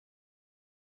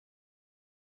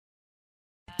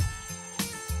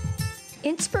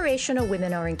Inspirational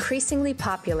women are increasingly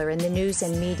popular in the news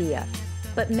and media,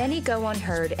 but many go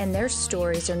unheard and their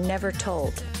stories are never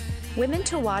told. Women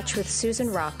to Watch with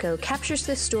Susan Rocco captures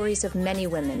the stories of many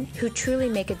women who truly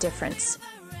make a difference.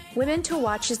 Women to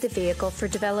Watch is the vehicle for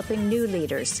developing new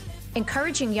leaders,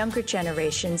 encouraging younger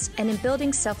generations, and in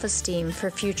building self-esteem for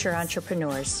future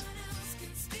entrepreneurs.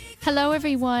 Hello,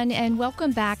 everyone, and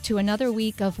welcome back to another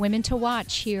week of Women to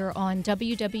Watch here on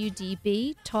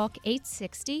WWDB Talk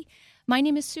 860. My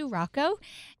name is Sue Rocco,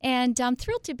 and I'm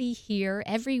thrilled to be here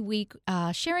every week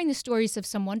sharing the stories of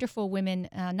some wonderful women,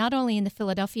 not only in the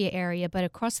Philadelphia area, but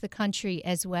across the country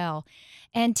as well.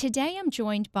 And today I'm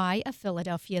joined by a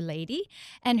Philadelphia lady,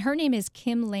 and her name is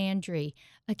Kim Landry.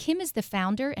 Kim is the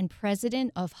founder and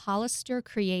president of Hollister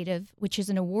Creative, which is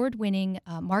an award-winning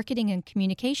marketing and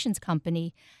communications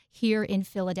company here in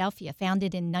Philadelphia,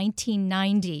 founded in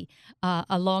 1990,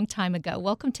 a long time ago.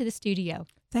 Welcome to the studio.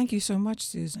 Thank you so much,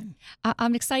 Susan.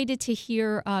 I'm excited to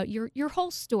hear your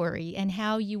whole story and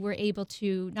how you were able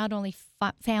to not only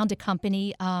found a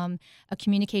company, a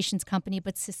communications company,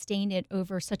 but sustain it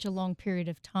over such a long period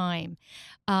of time.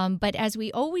 But as we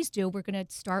always do, we're going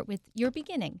to start with your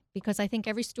beginning, because I think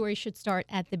every story should start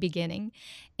at the beginning.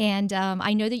 And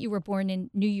I know that you were born in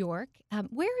New York.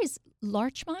 Where is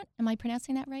Larchmont? Am I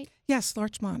pronouncing that right? Yes,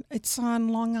 Larchmont. It's on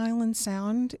Long Island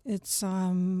Sound. It's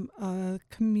a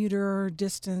commuter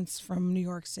distance from New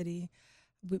York City.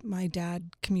 My dad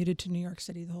commuted to New York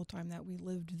City the whole time that we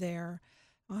lived there.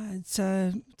 It's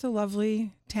a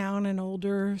lovely town, an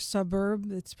older suburb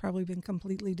that's probably been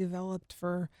completely developed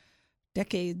for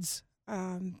decades.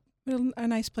 A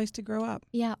nice place to grow up.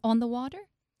 Yeah, on the water?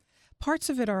 Parts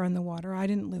of it are on the water. I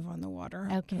didn't live on the water.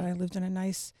 Okay. But I lived in a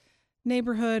nice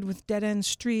neighborhood with dead-end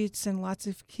streets and lots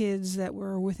of kids that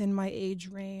were within my age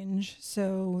range.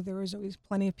 So there was always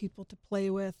plenty of people to play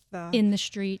with. In the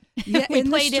street. Yeah, we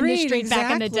played in the street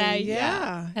back in the day.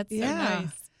 Yeah. That's so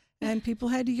nice. And people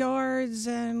had yards,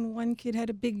 and one kid had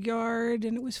a big yard,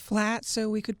 and it was flat, so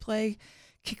we could play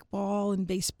kickball and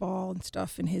baseball and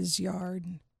stuff in his yard.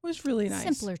 It was really nice.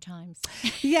 Simpler times.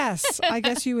 Yes, I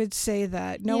guess you would say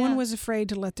that. No one was afraid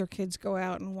to let their kids go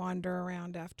out and wander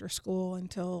around after school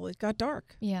until it got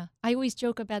dark. Yeah. I always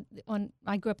joke about,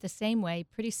 I grew up the same way,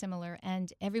 pretty similar,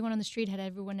 and everyone on the street had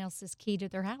everyone else's key to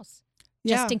their house.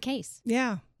 Just in case.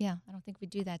 Yeah. Yeah. I don't think we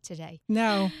do that today.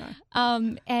 No.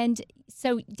 And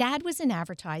so Dad was in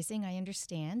advertising, I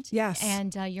understand. Yes.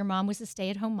 And your mom was a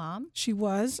stay-at-home mom. She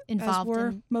was, involved as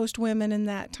were most women in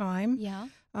that time. Yeah.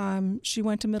 She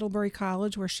went to Middlebury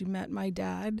College, where she met my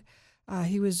dad.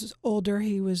 He was older.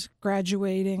 He was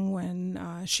graduating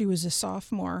when she was a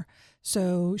sophomore.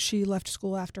 So she left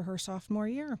school after her sophomore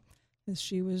year.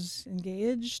 She was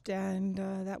engaged, and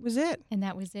that was it. And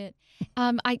that was it.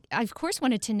 I of course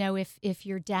wanted to know if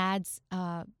your dad's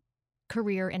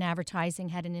career in advertising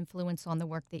had an influence on the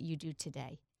work that you do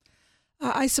today.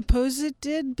 I suppose it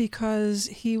did, because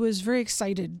he was very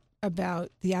excited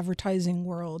about the advertising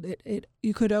world.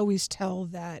 You could always tell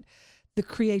that the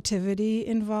creativity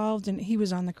involved, and he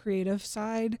was on the creative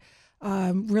side,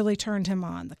 really turned him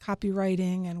on. The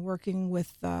copywriting and working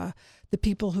with the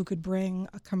people who could bring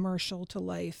a commercial to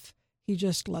life. He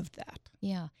just loved that.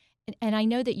 Yeah. And I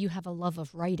know that you have a love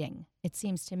of writing. It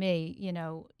seems to me,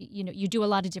 you do a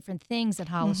lot of different things at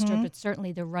Hollister, but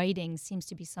certainly the writing seems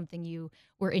to be something you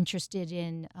were interested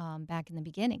in back in the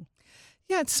beginning.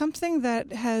 Yeah, it's something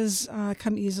that has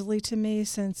come easily to me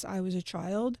since I was a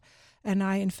child. And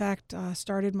I, in fact,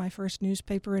 started my first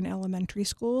newspaper in elementary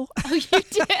school. Oh, you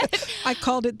did? I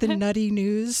called it the Nutty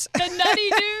News. The Nutty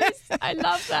News. I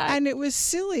love that. And it was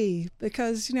silly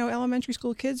because, elementary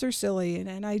school kids are silly.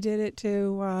 And I did it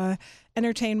to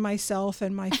entertain myself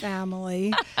and my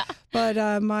family.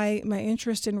 But my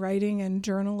interest in writing and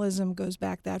journalism goes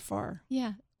back that far.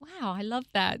 Yeah. Wow, I love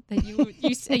that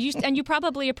you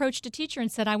probably approached a teacher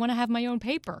and said, "I want to have my own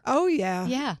paper." Oh, yeah.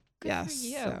 Yeah. Good yes. for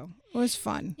you. So it was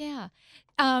fun. Yeah.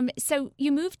 So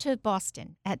you moved to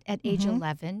Boston at age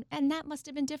 11, and that must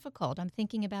have been difficult. I'm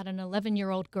thinking about an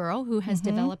 11-year-old girl who has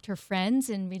developed her friends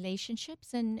and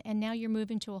relationships, and now you're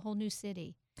moving to a whole new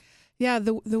city. Yeah,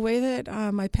 the way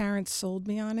that my parents sold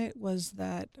me on it was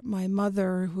that my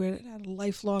mother, who had a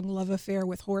lifelong love affair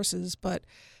with horses, but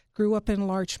grew up in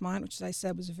Larchmont, which, as I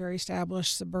said, was a very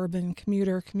established suburban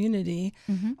commuter community.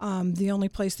 The only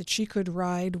place that she could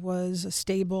ride was a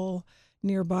stable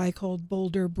nearby called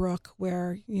Boulder Brook,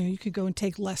 where you could go and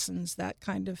take lessons, that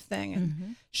kind of thing.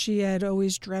 And she had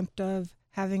always dreamt of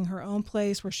having her own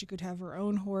place where she could have her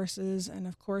own horses. And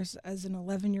of course, as an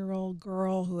 11-year-old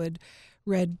girl who had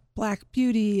read Black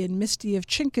Beauty and Misty of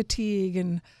Chincoteague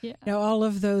and all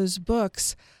of those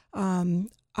books,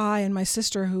 I and my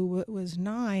sister, who was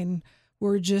 9,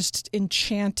 were just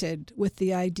enchanted with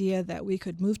the idea that we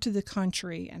could move to the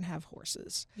country and have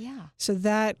horses. Yeah. So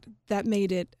that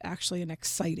made it actually an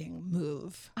exciting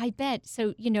move. I bet.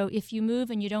 So, if you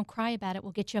move and you don't cry about it,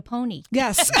 we'll get you a pony.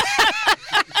 Yes.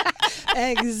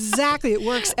 Exactly. It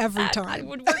works every time. It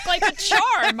would work like a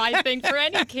charm, I think, for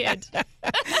any kid.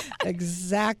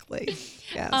 Exactly.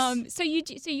 Yes. So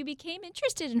you became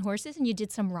interested in horses, and you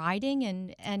did some riding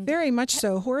and Very much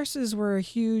so. Horses were a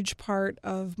huge part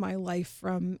of my life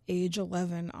from age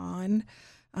 11 on.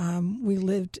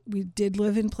 We did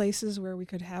live in places where we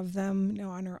could have them,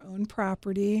 on our own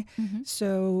property. Mm-hmm.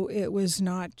 So it was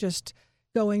not just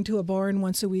going to a barn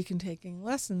once a week and taking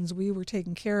lessons. We were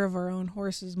taking care of our own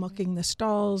horses, mucking the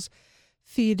stalls,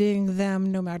 feeding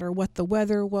them no matter what the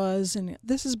weather was. And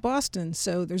this is Boston,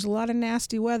 so there's a lot of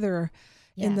nasty weather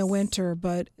in the winter,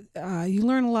 but you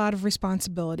learn a lot of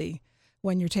responsibility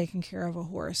when you're taking care of a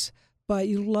horse. But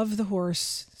you love the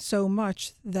horse so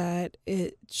much that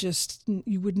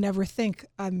you would never think,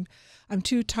 I'm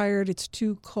too tired, it's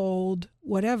too cold,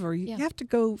 whatever. You have to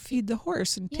go feed the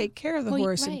horse and take care of the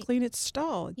horse and clean its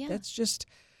stall. Yeah. That's just...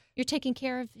 You're taking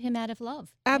care of him out of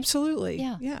love. Right? Absolutely.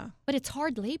 Yeah. But it's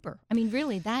hard labor. I mean,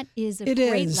 really, that is a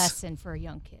great lesson for a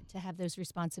young kid, to have those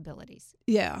responsibilities.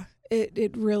 Yeah.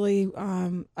 It really,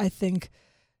 I think,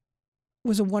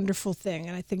 was a wonderful thing.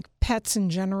 And I think pets in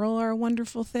general are a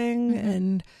wonderful thing. Mm-hmm.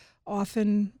 And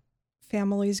often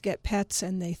families get pets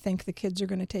and they think the kids are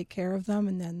going to take care of them,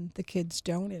 and then the kids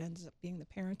don't. It ends up being the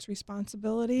parents'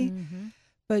 responsibility. Mm-hmm.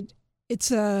 But it's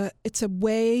a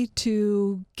way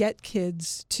to get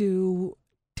kids to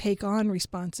take on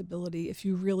responsibility if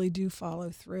you really do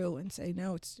follow through and say,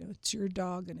 no, it's your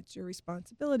dog and it's your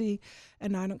responsibility,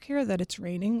 and I don't care that it's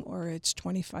raining or it's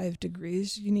 25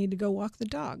 degrees. You need to go walk the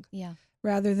dog. Yeah.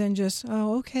 Rather than just,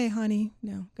 oh, okay, honey,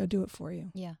 no, go do it for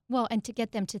you. Yeah. Well, and to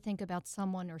get them to think about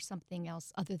someone or something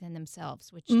else other than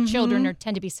themselves, which Mm-hmm. children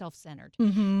tend to be self-centered.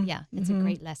 Mm-hmm. Yeah, it's a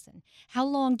great lesson. How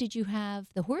long did you have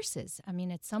the horses? I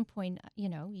mean, at some point,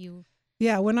 you...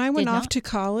 Yeah, when I went off not. to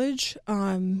college,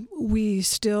 we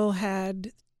still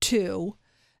had 2,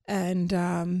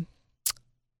 and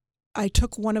I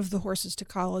took one of the horses to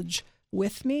college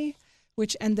with me,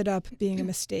 which ended up being a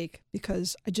mistake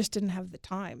because I just didn't have the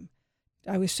time.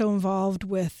 I was so involved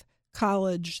with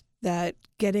college that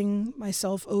getting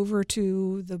myself over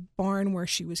to the barn where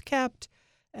she was kept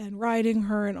and riding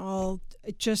her and all,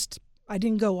 I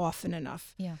didn't go often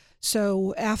enough. Yeah.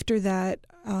 So after that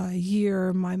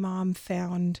year, my mom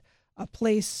found a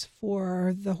place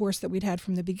for the horse that we'd had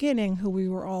from the beginning, who we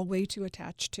were all way too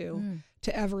attached to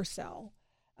ever sell.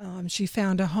 She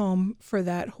found a home for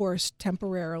that horse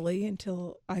temporarily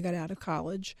until I got out of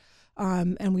college.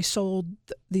 And we sold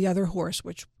the other horse,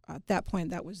 which at that point,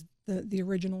 that was the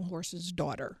original horse's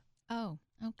daughter. Oh,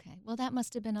 okay. Well, that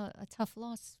must have been a tough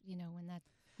loss, when that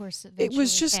horse eventually It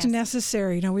was just passed.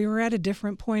 necessary. We were at a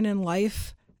different point in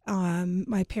life.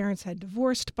 My parents had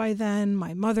divorced by then.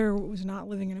 My mother was not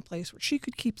living in a place where she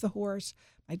could keep the horse.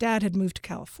 My dad had moved to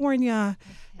California,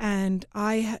 and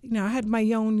I had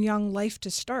my own young life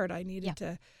to start. I needed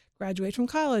to graduate from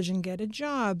college and get a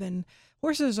job, and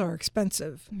horses are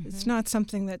expensive. Mm-hmm. It's not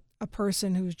something that a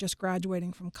person who's just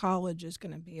graduating from college is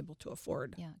going to be able to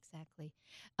afford. Yeah, exactly.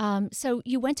 So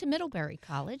you went to Middlebury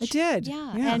College. I did.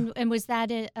 Yeah. And was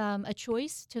that a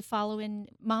choice to follow in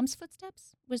Mom's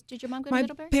footsteps? Did your mom go to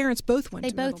Middlebury? My parents both went They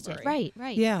to both Middlebury. did.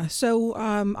 Right. Yeah. So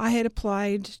I had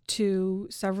applied to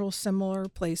several similar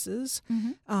places,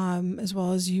 as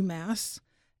well as UMass.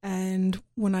 And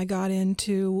when I got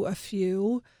into a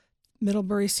few,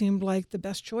 Middlebury seemed like the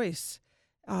best choice.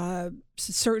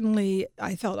 Certainly,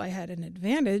 I felt I had an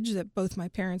advantage that both my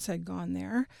parents had gone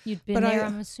there. You'd been there,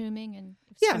 I'm assuming, and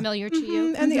it's familiar to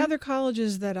you. And the other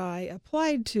colleges that I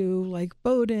applied to, like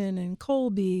Bowdoin and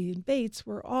Colby and Bates,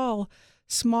 were all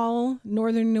small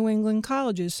northern New England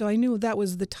colleges. So I knew that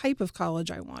was the type of college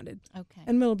I wanted. Okay.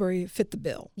 And Middlebury fit the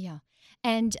bill. Yeah.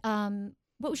 And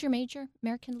what was your major?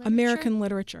 American literature? American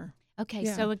literature. Okay.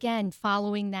 Yeah. So again,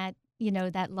 following that,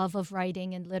 that love of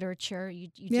writing and literature, you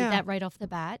did that right off the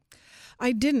bat?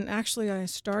 I didn't. Actually, I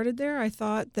started there. I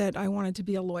thought that I wanted to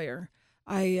be a lawyer.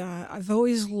 I've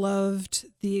always loved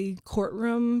the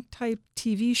courtroom type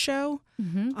TV show,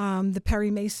 the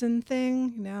Perry Mason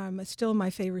thing. Still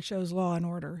my favorite show is Law and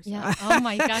Order. So. Yeah. Oh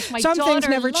my gosh, my Some daughter things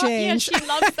never change. Yeah, she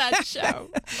loves that show.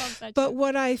 But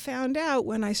what I found out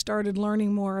when I started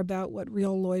learning more about what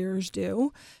real lawyers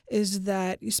do is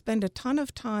that you spend a ton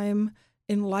of time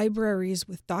in libraries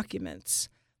with documents.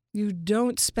 You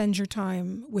don't spend your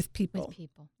time with people.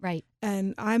 Right.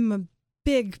 And I'm a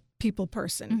big people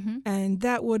person. Mm-hmm. And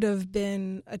that would have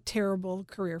been a terrible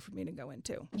career for me to go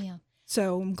into. Yeah.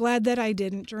 So I'm glad that I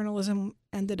didn't. Journalism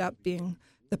ended up being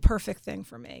the perfect thing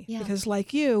for me. Yeah. Because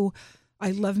like you,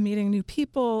 I love meeting new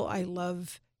people. I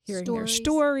love hearing their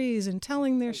stories and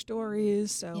telling their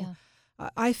stories. So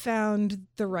I found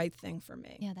the right thing for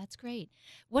me. Yeah, that's great.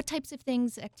 What types of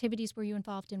activities were you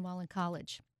involved in while in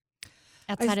college,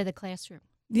 outside of the classroom?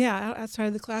 Yeah, outside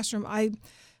of the classroom.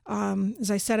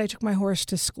 As I said, I took my horse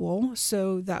to school,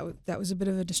 so that was a bit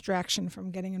of a distraction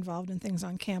from getting involved in things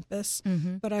on campus.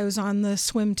 Mm-hmm. But I was on the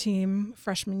swim team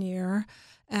freshman year,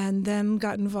 and then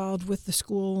got involved with the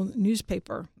school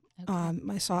newspaper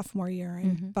my sophomore year.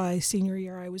 And by senior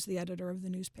year, I was the editor of the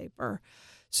newspaper.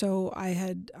 So I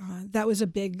had that was a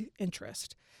big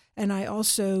interest. And I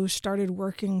also started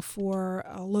working for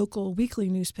a local weekly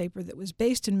newspaper that was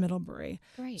based in Middlebury.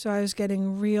 Great. So I was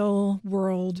getting real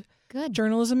world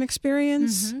journalism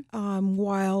experience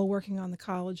while working on the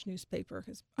college newspaper.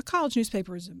 Because a college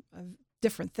newspaper is a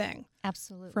different thing.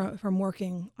 Absolutely. From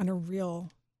working on a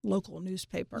real local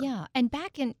newspaper. Yeah, and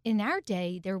back in our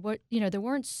day, there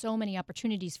weren't so many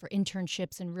opportunities for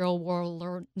internships and real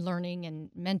world learning and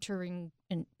mentoring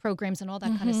and programs and all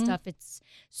that kind of stuff. It's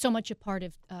so much a part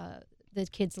of the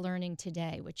kids' learning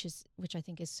today, which I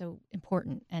think is so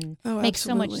important and makes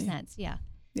so much sense. Yeah.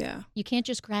 Yeah. You can't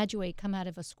just graduate, come out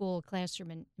of a school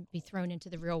classroom, and be thrown into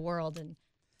the real world. And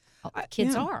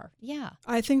kids are. Yeah.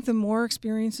 I think the more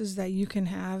experiences that you can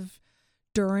have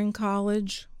during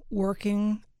college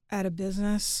working at a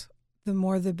business, the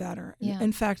more the better. Yeah.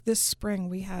 In fact, this spring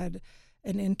we had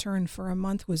an intern for a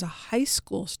month who was a high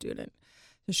school student.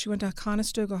 So she went to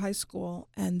Conestoga High School,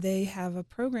 and they have a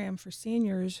program for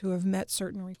seniors who have met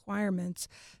certain requirements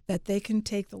that they can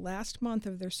take the last month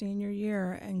of their senior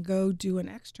year and go do an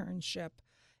externship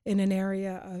in an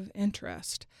area of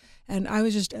interest. And I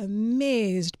was just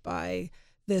amazed by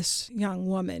this young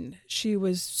woman. She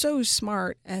was so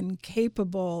smart and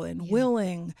capable and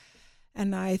willing.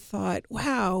 And I thought,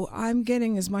 wow, I'm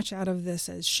getting as much out of this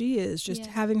as she is, just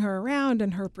having her around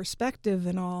and her perspective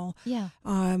and all. Yeah.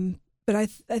 But I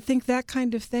think that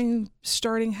kind of thing,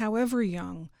 starting however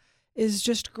young, is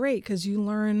just great because you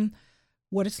learn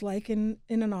what it's like in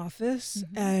an office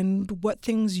and what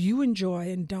things you enjoy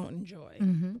and don't enjoy.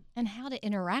 Mm-hmm. And how to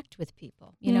interact with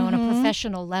people, on a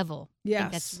professional level. Yes. I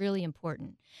think that's really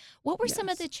important. What were some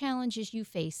of the challenges you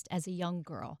faced as a young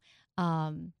girl?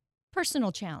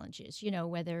 Personal challenges,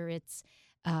 whether it's,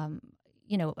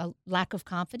 a lack of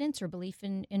confidence or belief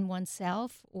in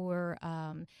oneself, or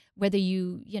whether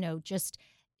you, just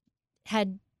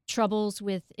had troubles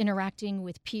with interacting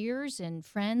with peers and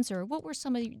friends, or what were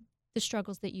some of the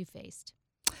struggles that you faced?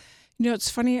 It's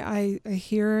funny, I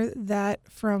hear that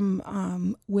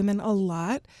from women a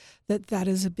lot, that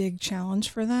is a big challenge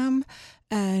for them.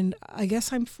 And I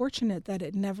guess I'm fortunate that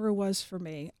it never was for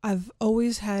me. I've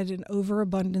always had an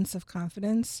overabundance of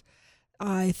confidence.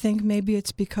 I think maybe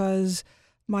it's because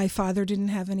my father didn't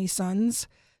have any sons,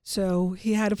 so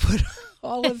he had to put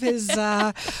all of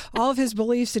his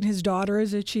beliefs in his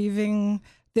daughters achieving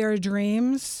their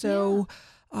dreams. So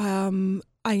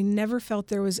I never felt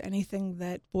there was anything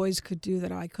that boys could do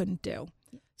that I couldn't do.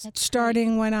 That's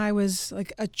starting when I was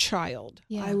like a child.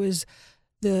 Yeah. I was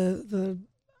the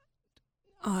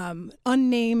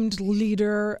unnamed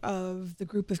leader of the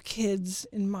group of kids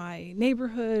in my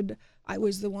neighborhood. I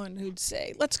was the one who'd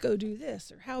say, let's go do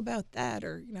this, or how about that,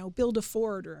 or, build a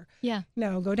fort, or,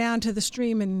 go down to the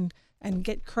stream and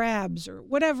get crabs, or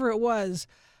whatever it was.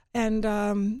 And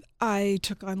I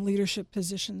took on leadership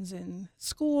positions in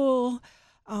school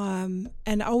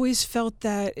and always felt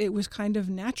that it was kind of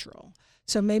natural.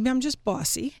 So maybe I'm just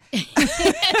bossy.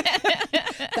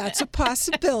 That's a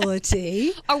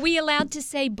possibility. Are we allowed to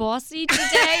say bossy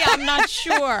today? I'm not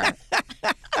sure.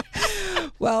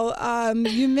 Well,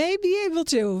 you may be able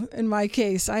to, in my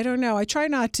case. I don't know. I try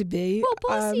not to be. Well,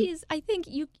 bossy is, I think,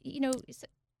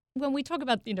 when we talk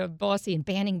about, bossy and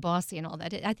banning bossy and all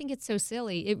that, I think it's so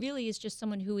silly. It really is just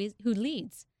someone who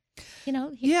leads.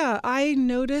 Yeah, I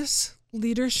notice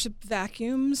leadership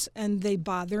vacuums, and they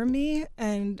bother me,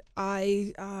 and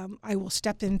I will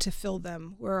step in to fill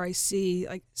them where I see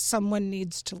like someone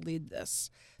needs to lead this,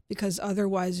 because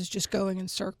otherwise it's just going in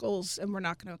circles and we're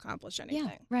not going to accomplish anything.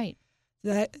 Yeah, right.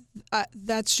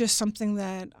 That's just something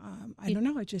that I don't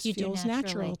know. It just feels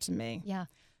natural to me. Yeah.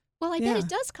 Well, I bet it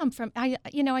does come from, I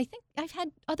think I've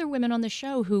had other women on the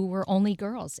show who were only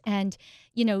girls, and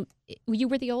you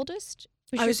were the oldest.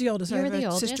 I was the oldest. You I were have the a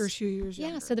oldest. sister 2 years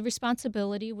younger. Yeah, so the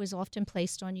responsibility was often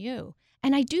placed on you.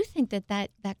 And I do think that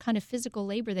kind of physical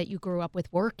labor that you grew up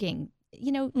with working,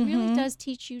 really does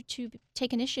teach you to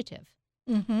take initiative.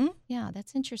 Mm-hmm. Yeah,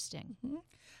 that's interesting. Mm-hmm.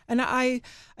 And I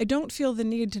don't feel the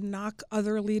need to knock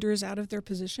other leaders out of their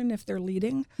position if they're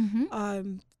leading. Mm-hmm.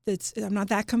 I'm not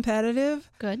that competitive.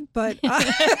 Good. But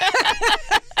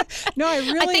no, I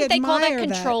really I think admire they call that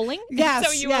controlling. Yes,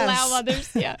 So you yes. allow others.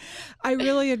 Yeah. I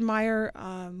really admire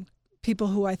people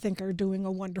who I think are doing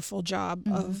a wonderful job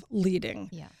of leading.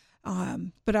 Yeah.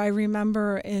 But I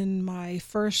remember in my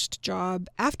first job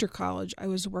after college, I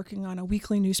was working on a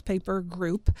weekly newspaper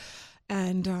group,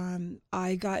 and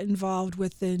I got involved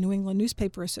with the New England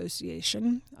Newspaper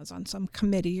Association. I was on some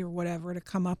committee or whatever to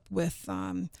come up with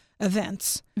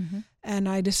events. Mm-hmm. And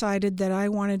I decided that I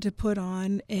wanted to put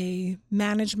on a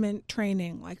management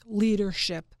training, like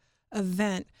leadership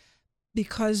event,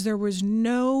 because there was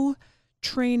no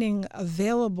training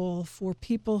available for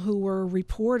people who were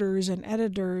reporters and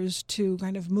editors to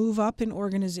kind of move up in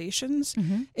organizations.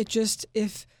 Mm-hmm. It just,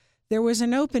 if there was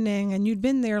an opening and you'd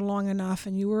been there long enough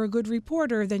and you were a good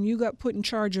reporter, then you got put in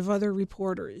charge of other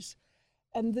reporters.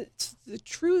 And the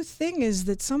true thing is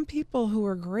that some people who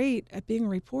are great at being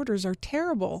reporters are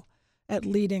terrible at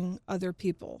leading other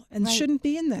people and Right. shouldn't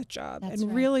be in that job. That's and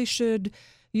right. really should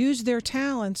use their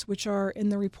talents, which are in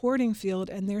the reporting field,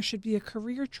 and there should be a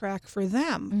career track for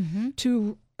them Mm-hmm.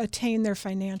 to attain their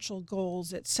financial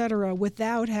goals, et cetera,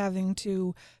 without having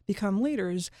to become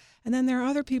leaders. And then there are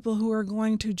other people who are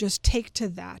going to just take to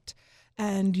that,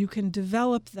 and you can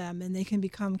develop them and they can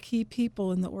become key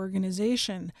people in the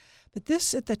organization. But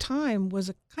this at the time was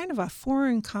a kind of a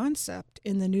foreign concept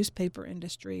in the newspaper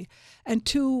industry. And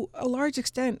to a large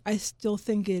extent, I still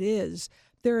think it is.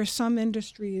 There are some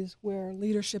industries where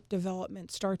leadership development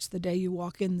starts the day you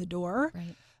walk in the door.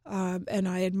 Right. And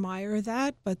I admire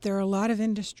that, but there are a lot of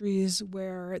industries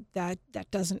where that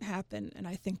doesn't happen, and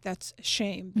I think that's a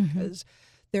shame because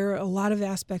there are a lot of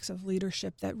aspects of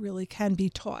leadership that really can be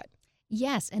taught.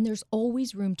 Yes, and there's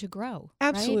always room to grow.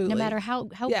 Absolutely. Right? No matter how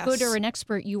Yes. good or an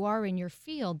expert you are in your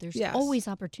field, there's Yes. always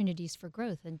opportunities for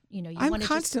growth. And you I'm want to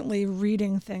constantly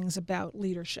reading things about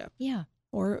leadership. Yeah.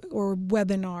 Or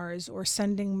webinars, or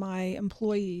sending my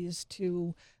employees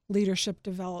to leadership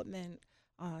development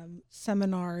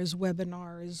seminars,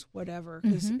 webinars, whatever,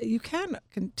 because you can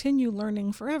continue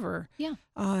learning forever. Yeah.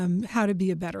 How to be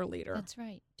a better leader. That's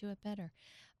right. Do it better.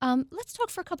 Let's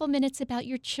talk for a couple minutes about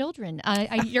your children.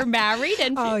 You're married,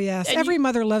 and Oh yes, and every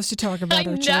mother loves to talk about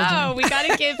her children. I know. We got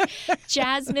to give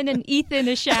Jasmine and Ethan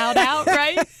a shout out,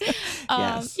 right?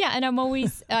 Yes. Yeah, and I'm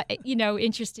always,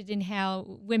 interested in how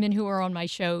women who are on my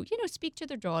show, speak to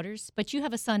their daughters. But you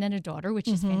have a son and a daughter, which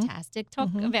is fantastic. Talk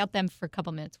about them for a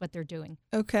couple minutes, what they're doing.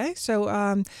 Okay,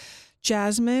 so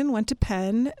Jasmine went to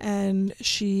Penn, and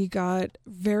she got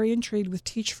very intrigued with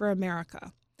Teach for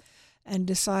America, and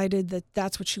decided that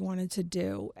that's what she wanted to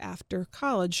do after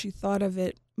college. She thought of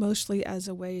it mostly as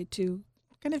a way to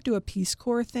kind of do a Peace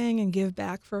Corps thing and give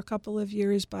back for a couple of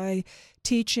years by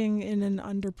teaching in an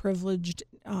underprivileged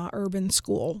urban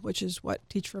school, which is what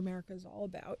Teach for America is all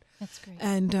about. That's great.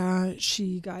 And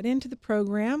she got into the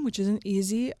program, which isn't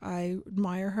easy. I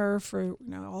admire her for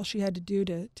all she had to do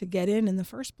to get in the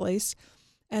first place.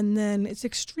 And then it's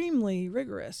extremely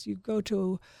rigorous. You go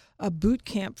to a boot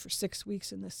camp for 6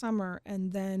 weeks in the summer,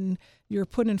 and then you're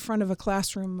put in front of a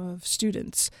classroom of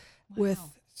students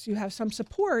so you have some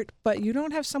support, but you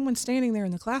don't have someone standing there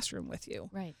in the classroom with you.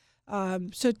 Right.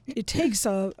 So it takes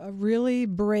a really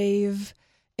brave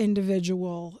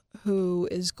individual who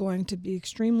is going to be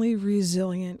extremely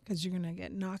resilient, because you're going to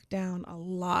get knocked down a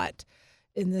lot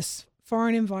in this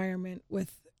foreign environment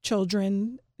with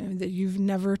children that you've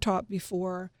never taught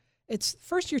before. It's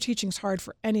first year teaching is hard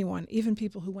for anyone, even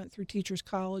people who went through teachers'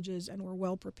 colleges and were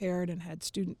well prepared and had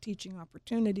student teaching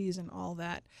opportunities and all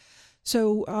that.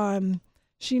 So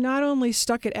she not only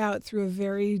stuck it out through a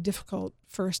very difficult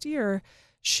first year,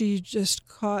 she just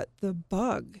caught the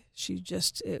bug.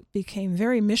 It became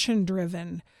very mission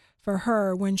driven for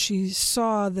her when she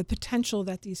saw the potential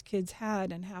that these kids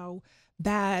had and how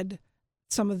bad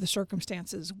some of the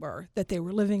circumstances were that they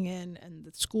were living in and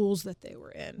the schools that they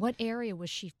were in. What area was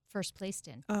she first placed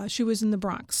in? She was in the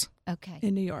Bronx. Okay.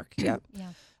 In New York. Yep.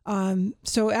 Yeah.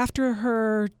 So after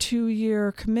her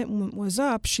 2-year commitment was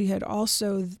up, she had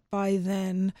also by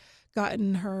then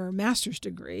gotten her master's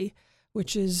degree,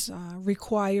 which is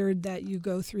required that you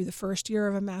go through the first year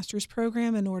of a master's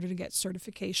program in order to get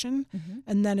certification.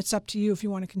 And then it's up to you if you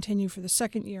want to continue for the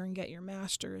second year and get your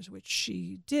master's, which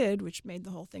she did, which made the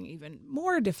whole thing even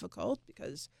more difficult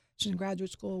because she's in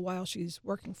graduate school while she's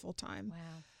working full time.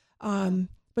 Wow.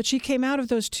 But she came out of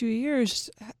those 2 years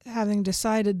having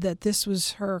decided that this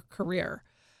was her career.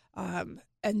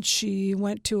 And she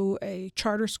went to a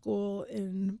charter school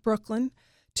in Brooklyn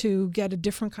to get a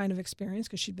different kind of experience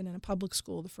because she'd been in a public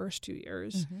school the first 2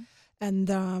 years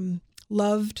and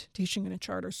loved teaching in a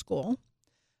charter school.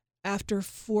 After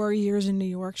 4 years in New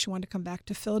York, she wanted to come back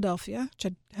to Philadelphia,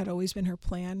 which had always been her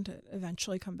plan to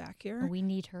eventually come back here. We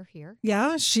need her here.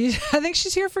 Yeah, I think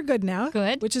she's here for good now.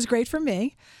 Good. Which is great for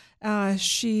me.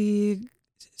 She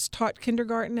taught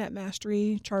kindergarten at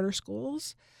Mastery Charter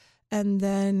Schools and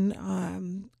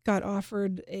then got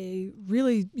offered a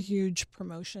really huge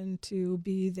promotion to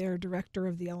be their director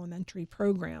of the elementary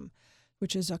program,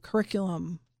 which is a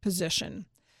curriculum position.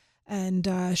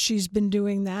 And she's been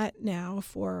doing that now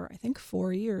for, I think,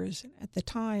 4 years. At the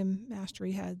time,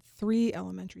 Mastery had 3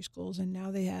 elementary schools, and now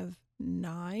they have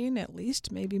 9 at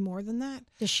least, maybe more than that.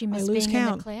 Does she miss being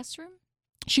in the classroom?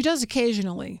 She does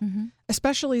occasionally,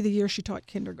 especially the year she taught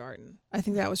kindergarten. I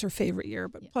think that was her favorite year.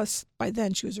 But plus, by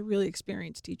then, she was a really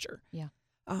experienced teacher. Yeah.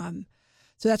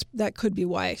 So that could be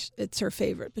why it's her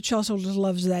favorite. But she also just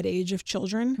loves that age of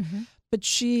children. But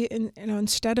she,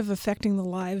 instead of affecting the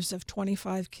lives of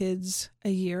 25 kids a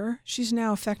year, she's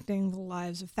now affecting the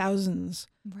lives of thousands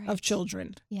of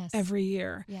children every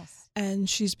year. Yes. And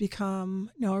she's become,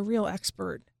 a real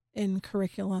expert in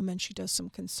curriculum, and she does some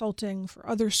consulting for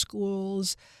other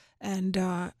schools. And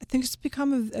I think it's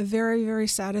become a very, very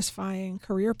satisfying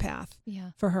career path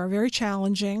for her, very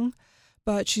challenging.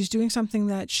 But she's doing something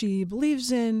that she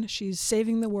believes in. She's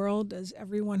saving the world, as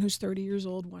everyone who's 30 years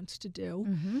old wants to do.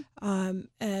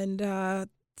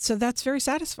 So that's very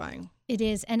satisfying. It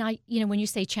is. And when you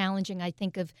say challenging, I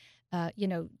think of,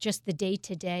 just the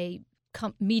day-to-day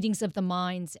meetings of the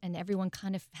minds, and everyone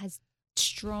kind of has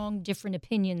strong, different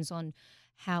opinions on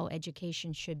how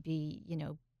education should be,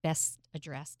 best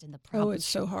addressed in the problem. Oh, it's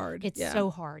so hard. It's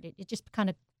so hard. It just kind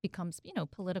of becomes,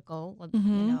 political,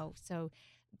 so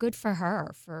good for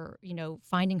her for,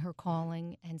 finding her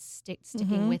calling and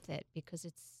sticking with it, because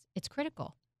it's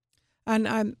critical.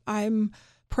 And I'm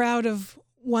proud of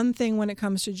one thing when it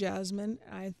comes to Jasmine.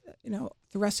 The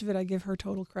rest of it I give her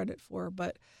total credit for,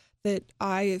 but that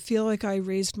I feel like I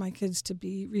raised my kids to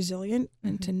be resilient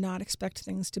and to not expect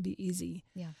things to be easy.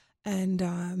 Yeah.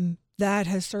 And that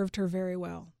has served her very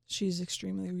well. She's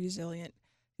extremely resilient,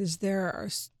 because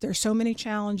there's so many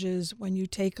challenges when you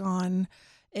take on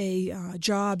a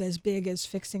job as big as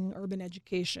fixing urban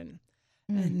education,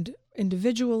 and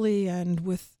individually and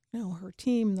with her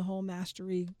team, the whole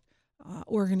Mastery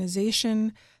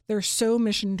organization. They're so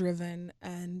mission driven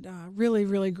and really,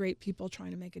 really great people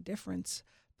trying to make a difference.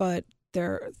 But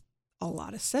there are a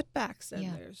lot of setbacks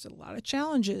and there's a lot of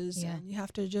challenges, and you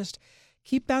have to just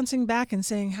keep bouncing back and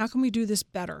saying, how can we do this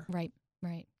better? Right.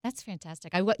 That's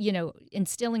fantastic.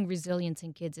 Instilling resilience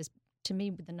in kids is, to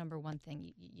me, the number one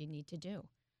thing you need to do,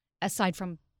 aside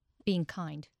from being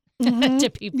kind to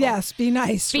people. Yes, be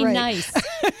nice. Be nice.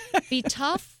 Be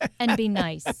tough and be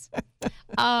nice.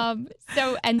 And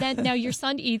then now your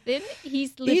son Ethan,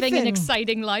 he's living an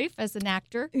exciting life as an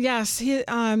actor. Yes,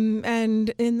 and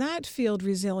in that field,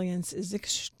 resilience is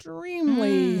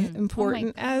extremely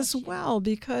important as well,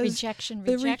 because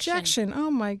the rejection.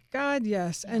 Oh my God,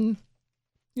 yes, and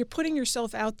you're putting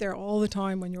yourself out there all the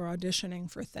time when you're auditioning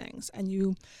for things, and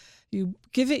you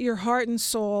give it your heart and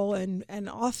soul, and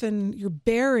often you're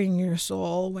bearing your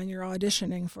soul when you're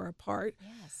auditioning for a part.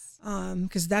 Yes.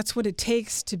 Because that's what it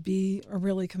takes to be a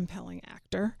really compelling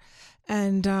actor.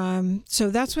 And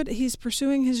so that's what he's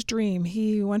pursuing, his dream.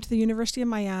 He went to the University of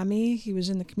Miami. He was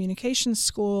in the communications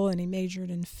school, and he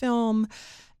majored in film.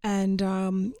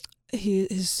 And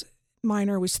his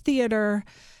minor was theater.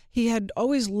 He had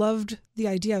always loved the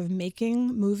idea of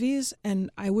making movies, and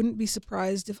I wouldn't be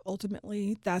surprised if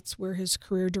ultimately that's where his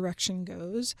career direction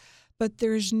goes. But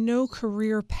there's no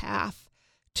career path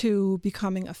to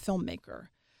becoming a filmmaker.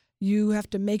 You have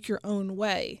to make your own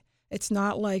way. It's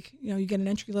not like, you get an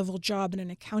entry-level job in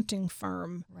an accounting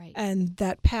firm, and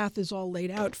that path is all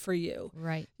laid out for you.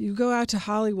 Right. You go out to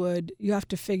Hollywood, you have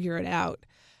to figure it out.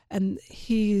 And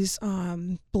he's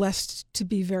blessed to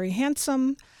be very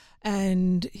handsome,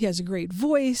 and he has a great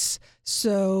voice,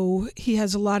 so he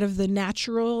has a lot of the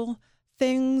natural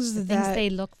things things they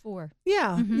look for.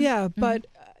 Yeah, but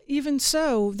even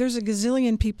so, there's a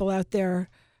gazillion people out there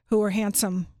who are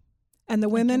handsome, and the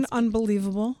women,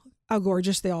 unbelievable, how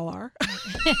gorgeous they all are.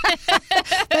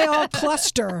 They all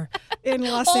cluster in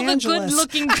Los Angeles. All the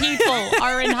good-looking people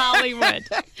are in Hollywood.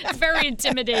 It's very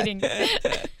intimidating.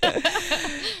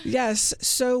 Yes,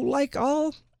 so like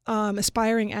all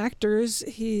aspiring actors,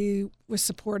 he was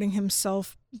supporting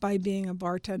himself by being a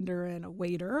bartender and a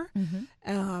waiter,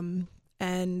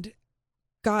 and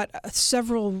got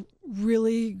several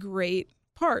really great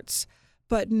parts.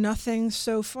 but nothing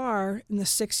so far in the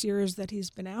 6 years that he's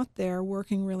been out there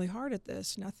working really hard at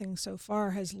this, nothing so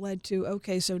far has led to,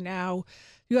 okay, so now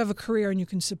you have a career and you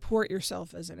can support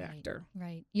yourself as an actor.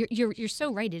 Right. You're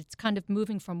so right. It's kind of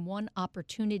moving from one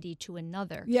opportunity to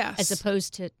another. Yes. As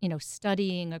opposed to,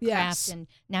 studying a craft Yes. and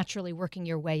naturally working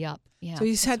your way up. Yeah. So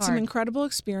he's had some hard. incredible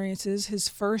experiences. His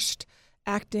first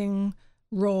acting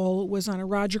role was on a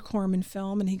Roger Corman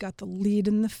film, and he got the lead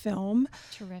in the film.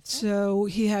 Terrific. So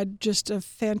he had just a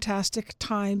fantastic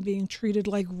time being treated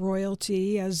like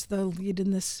royalty as the lead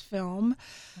in this film.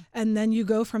 And then you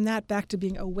go from that back to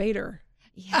being a waiter.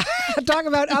 Yeah. Talk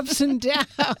about ups and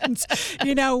downs.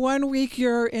 1 week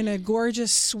you're in a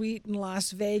gorgeous suite in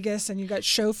Las Vegas and you got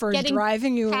chauffeurs Getting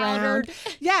driving you powdered.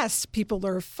 around. Yes, people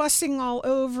are fussing all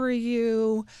over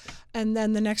you. And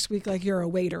then the next week, like, you're a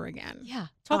waiter again. Yeah.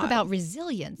 Talk about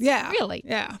resilience. Yeah. Really.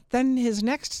 Yeah. Then his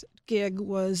next gig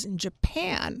was in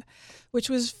Japan, which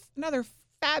was another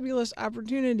fabulous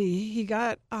opportunity. He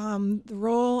got the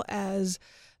role as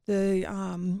the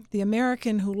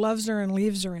American who loves her and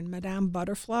leaves her in Madame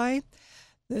Butterfly,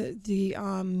 the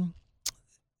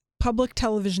public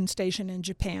television station in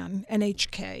Japan,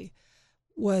 NHK,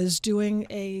 was doing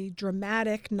a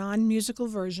dramatic non-musical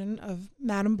version of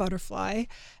Madame Butterfly,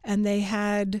 and they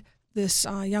had this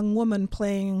young woman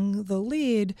playing the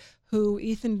lead who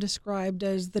Ethan described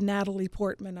as the Natalie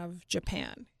Portman of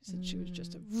Japan. He said she was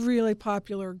just a really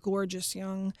popular, gorgeous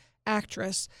young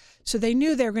actress. So they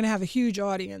knew they were going to have a huge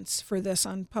audience for this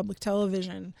on public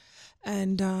television.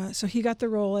 And so he got the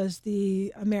role as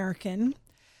the American,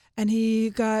 and he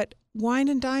got wined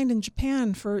and dined in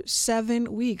Japan for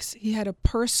 7 weeks. He had a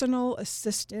personal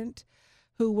assistant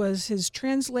who was his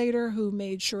translator, who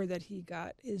made sure that he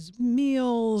got his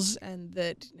meals and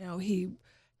that he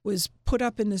was put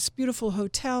up in this beautiful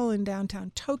hotel in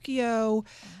downtown Tokyo. Wow.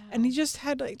 And he just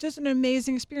had just an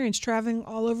amazing experience traveling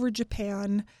all over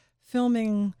Japan,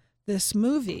 filming this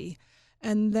movie,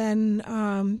 and then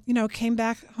came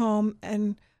back home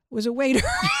and was a waiter.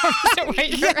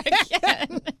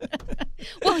 Again.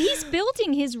 Well, he's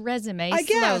building his resume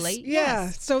slowly. Yeah.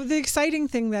 Yes. So the exciting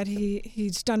thing that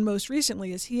he's done most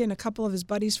recently is he and a couple of his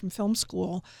buddies from film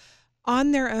school,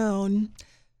 on their own,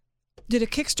 did a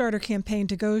Kickstarter campaign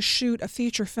to go shoot a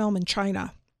feature film in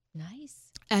China.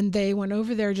 Nice. And they went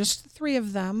over there, just 3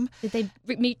 of them. Did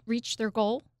they reach their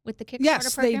goal with the Kickstarter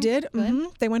yes, program? They did. Mm-hmm.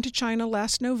 They went to China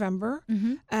last November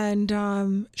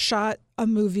and shot a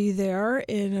movie there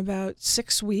in about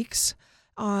 6 weeks,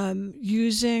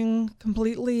 using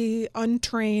completely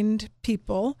untrained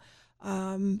people.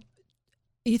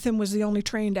 Ethan was the only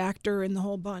trained actor in the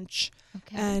whole bunch.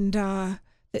 Okay. And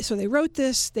so they wrote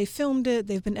this, they filmed it,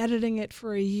 they've been editing it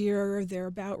for a year. They're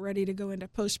about ready to go into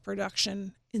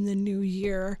post-production in the new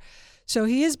year. So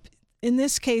he is, in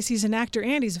this case, he's an actor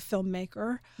and he's a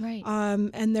filmmaker. Right.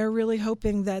 And they're really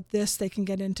hoping that they can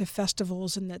get into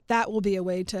festivals and that will be a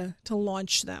way to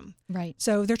launch them. Right.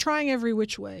 So they're trying every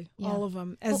which way, all of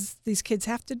them, as these kids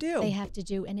have to do. They have to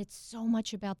do. And it's so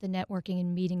much about the networking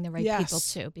and meeting the right people,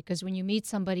 too. Because when you meet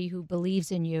somebody who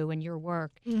believes in you and your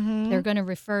work, they're going to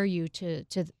refer you to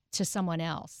someone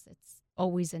else. It's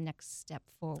always a next step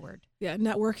forward. Yeah,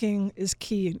 networking is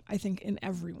key, I think, in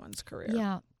everyone's career.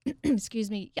 Yeah. Excuse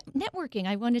me. Yeah, networking.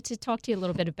 I wanted to talk to you a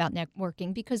little bit about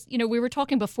networking because, we were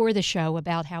talking before the show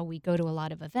about how we go to a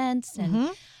lot of events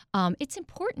and it's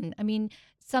important. I mean,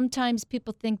 sometimes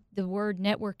people think the word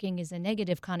networking is a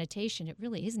negative connotation. It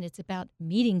really isn't. It's about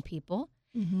meeting people,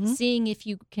 seeing if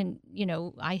you can,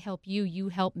 I help you, you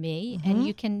help me, and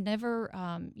you can never,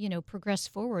 progress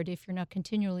forward if you're not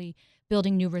continually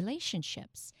building new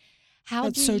relationships.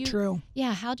 That's so true.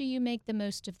 Yeah. How do you make the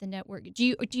most of the network? Do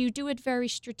you do it very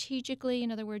strategically?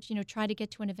 In other words, try to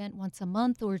get to an event once a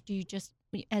month, or do you just,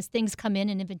 as things come in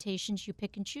and invitations, you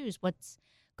pick and choose what's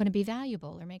going to be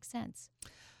valuable or make sense?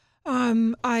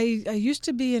 I used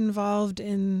to be involved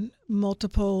in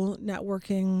multiple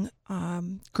networking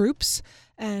groups,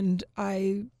 and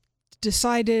I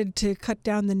decided to cut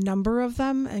down the number of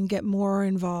them and get more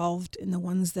involved in the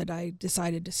ones that I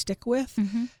decided to stick with.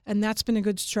 And that's been a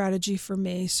good strategy for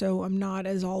me. So I'm not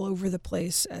as all over the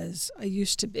place as I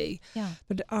used to be. Yeah.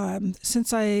 But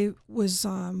since I was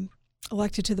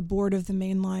elected to the board of the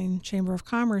Mainline Chamber of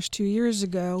Commerce 2 years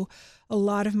ago, a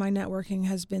lot of my networking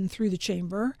has been through the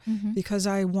chamber because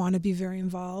I want to be very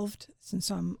involved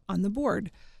since I'm on the board.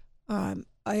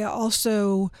 I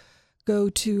also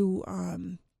go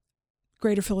to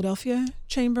Greater Philadelphia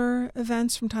Chamber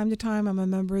events from time to time. I'm a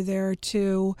member there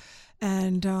too,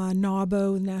 and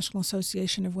NAWBO, National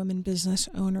Association of Women Business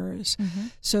Owners.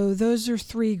 So those are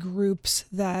 3 groups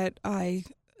that I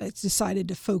decided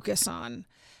to focus on.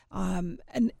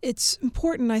 And it's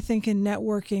important, I think, in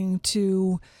networking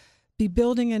to be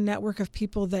building a network of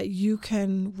people that you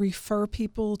can refer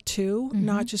people to,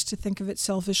 not just to think of it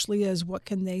selfishly as what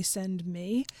can they send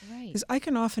me. Because I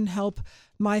can often help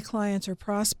my clients or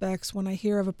prospects when I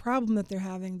hear of a problem that they're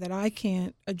having that I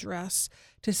can't address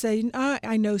to say,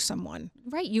 I know someone.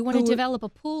 Right. You want to develop a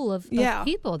pool of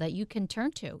people that you can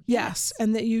turn to. Yes.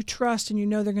 And that you trust and you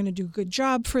know they're going to do a good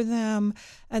job for them.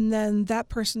 And then that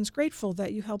person's grateful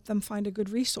that you help them find a good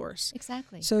resource.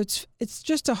 Exactly. So it's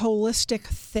just a holistic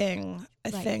thing,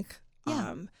 I think,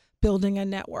 building a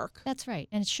network. That's right.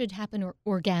 And it should happen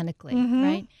organically,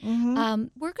 right?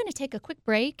 We're going to take a quick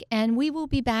break, and we will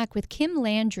be back with Kim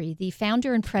Landry, the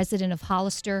founder and president of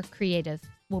Hollister Creative.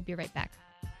 We'll be right back.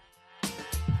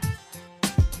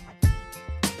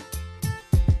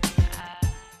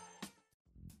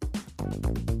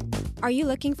 Are you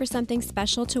looking for something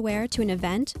special to wear to an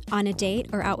event, on a date,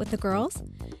 or out with the girls?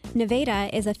 Nevada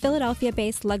is a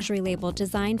Philadelphia-based luxury label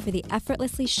designed for the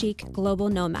effortlessly chic global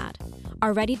nomad.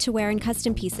 Our ready-to-wear and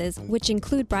custom pieces, which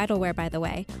include bridal wear by the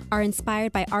way, are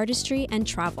inspired by artistry and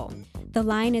travel. The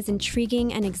line is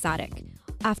intriguing and exotic.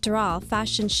 After all,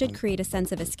 fashion should create a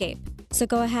sense of escape. So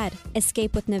go ahead,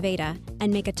 escape with Nevada,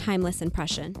 and make a timeless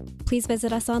impression. Please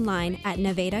visit us online at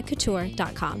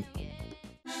nevadacouture.com.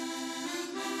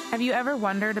 Have you ever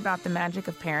wondered about the magic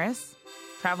of Paris?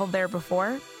 Traveled there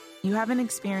before? You haven't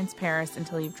experienced Paris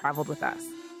until you've traveled with us.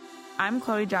 I'm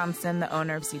Chloe Johnston, the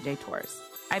owner of CJ Tours.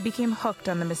 I became hooked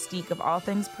on the mystique of all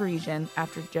things Parisian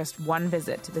after just one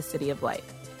visit to the City of Light.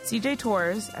 CJ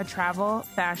Tours, a travel,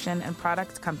 fashion, and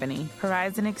products company,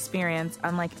 provides an experience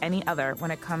unlike any other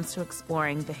when it comes to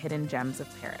exploring the hidden gems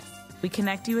of Paris. We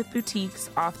connect you with boutiques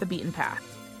off the beaten path.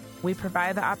 We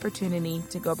provide the opportunity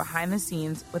to go behind the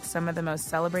scenes with some of the most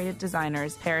celebrated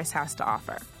designers Paris has to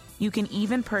offer. You can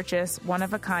even purchase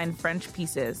one-of-a-kind French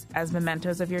pieces as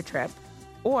mementos of your trip,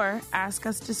 or ask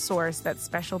us to source that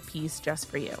special piece just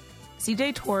for you.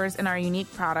 CJ Tours and our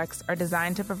unique products are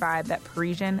designed to provide that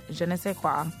Parisian je ne sais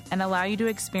quoi and allow you to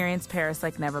experience Paris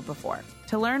like never before.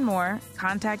 To learn more,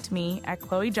 contact me at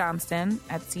Chloe Johnston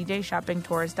at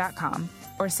cjshoppingtours.com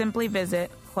or simply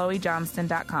visit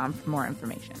chloejohnston.com for more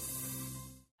information.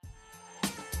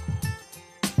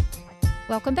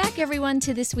 Welcome back, everyone,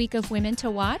 to this week of Women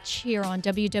to Watch here on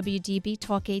WWDB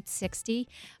Talk 860.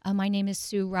 My name is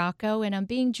Sue Rocco, and I'm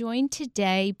being joined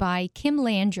today by Kim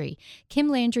Landry. Kim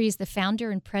Landry is the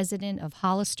founder and president of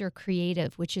Hollister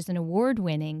Creative, which is an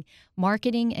award-winning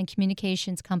marketing and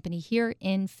communications company here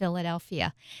in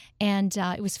Philadelphia. And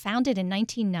it was founded in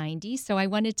 1990, so I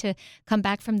wanted to come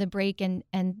back from the break and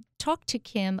talk to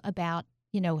Kim about,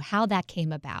 how that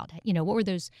came about.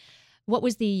 What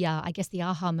was the, the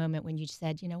aha moment when you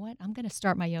said, you know what, I'm going to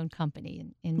start my own company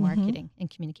in marketing and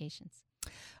communications?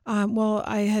 Well,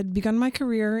 I had begun my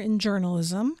career in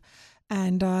journalism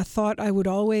and thought I would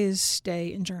always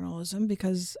stay in journalism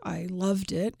because I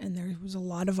loved it and there was a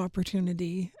lot of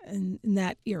opportunity in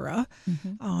that era.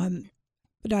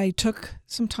 But I took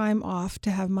some time off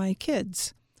to have my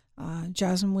kids.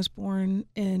 Jasmine was born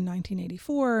in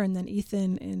 1984 and then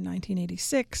Ethan in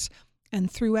 1986. And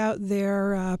throughout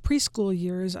their preschool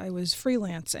years, I was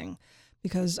freelancing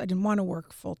because I didn't want to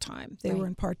work full-time. They were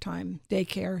in part-time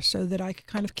daycare so that I could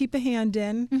kind of keep a hand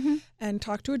in and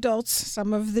talk to adults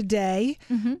some of the day.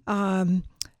 And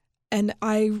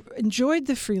I enjoyed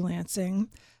the freelancing,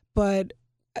 but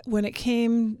when it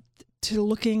came to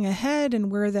looking ahead and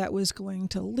where that was going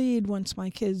to lead once my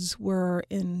kids were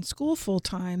in school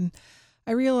full-time,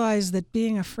 I realized that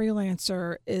being a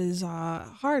freelancer is a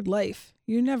hard life.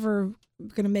 You're never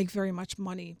going to make very much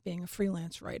money being a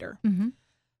freelance writer.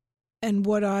 And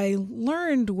what I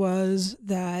learned was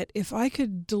that if I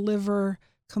could deliver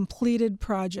completed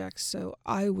projects, so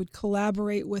I would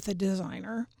collaborate with a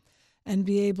designer and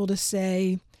be able to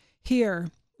say, here,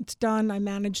 it's done, I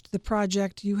managed the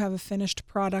project, you have a finished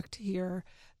product here,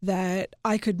 that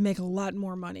I could make a lot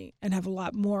more money and have a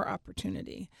lot more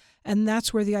opportunity. And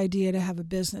that's where the idea to have a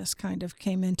business kind of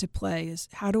came into play, is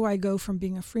how do I go from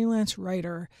being a freelance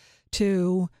writer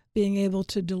to being able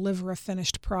to deliver a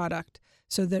finished product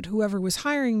so that whoever was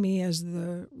hiring me as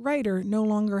the writer no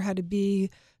longer had to be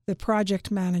the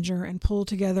project manager and pull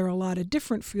together a lot of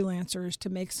different freelancers to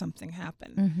make something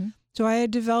happen. So I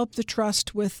had developed the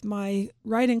trust with my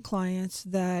writing clients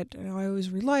that I was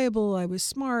reliable, I was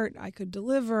smart, I could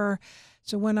deliver.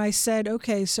 So when I said,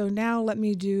 okay, so now let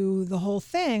me do the whole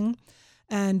thing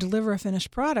and deliver a finished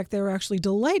product, they were actually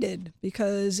delighted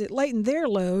because it lightened their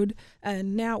load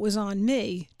and now it was on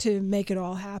me to make it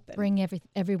all happen. Bring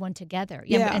everyone together.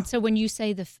 Yeah. And so when you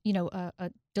say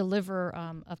deliver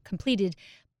a completed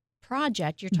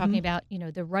project, you're talking about,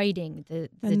 the writing, the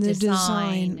And the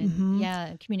design, and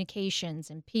mhm. communications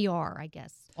and PR, I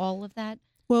guess, all of that.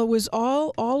 Well, it was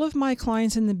all of my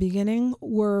clients in the beginning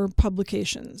were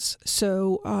publications.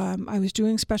 So I was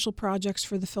doing special projects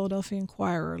for the Philadelphia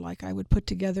Inquirer, like I would put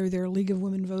together their League of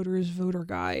Women Voters voter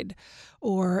guide,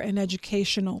 or an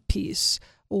educational piece,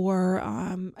 or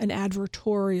an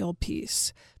advertorial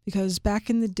piece. Because back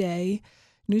in the day,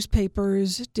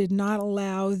 newspapers did not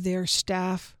allow their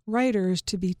staff writers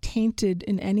to be tainted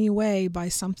in any way by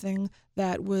something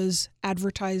that was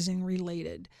advertising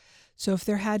related. So if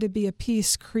there had to be a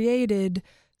piece created,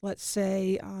 let's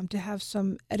say, to have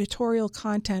some editorial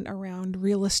content around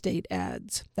real estate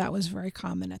ads, that was very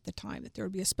common at the time, that there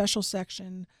would be a special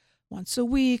section once a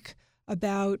week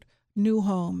about new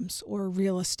homes or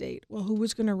real estate. Well, who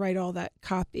was going to write all that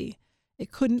copy?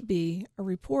 It couldn't be a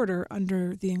reporter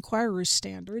under the Inquirer's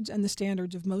standards and the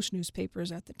standards of most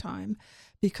newspapers at the time,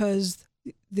 because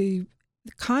the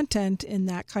content in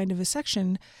that kind of a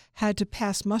section had to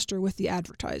pass muster with the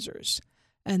advertisers,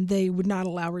 and they would not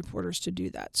allow reporters to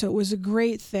do that. So it was a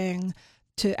great thing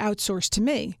to outsource to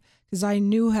me, because I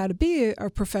knew how to be a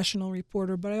professional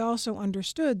reporter, but I also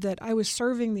understood that I was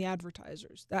serving the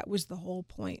advertisers. That was the whole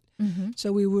point.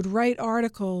 So we would write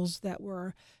articles that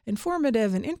were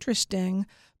informative and interesting,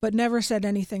 but never said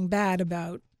anything bad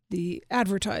about the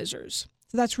advertisers.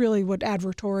 So that's really what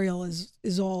advertorial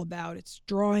is all about. It's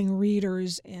drawing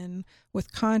readers in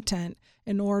with content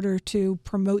in order to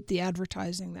promote the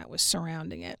advertising that was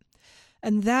surrounding it.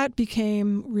 And that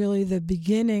became really the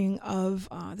beginning of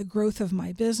the growth of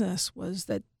my business, was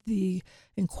that the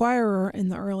Inquirer in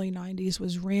the early 90s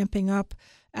was ramping up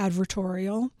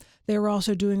advertorial. They were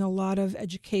also doing a lot of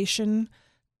education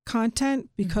content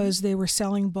because they were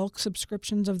selling bulk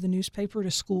subscriptions of the newspaper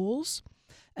to schools.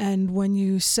 And when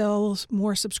you sell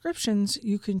more subscriptions,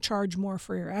 you can charge more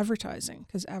for your advertising,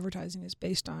 because advertising is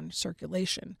based on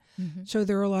circulation. So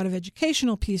there are a lot of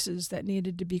educational pieces that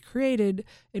needed to be created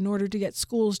in order to get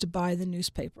schools to buy the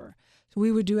newspaper. So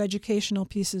we would do educational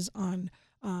pieces on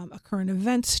a current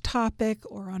events topic,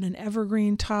 or on an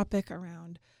evergreen topic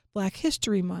around Black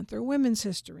History Month or Women's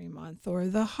History Month or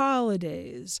the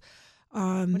holidays.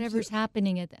 Whatever's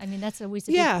happening that's always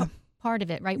a big part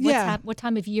of it, right? What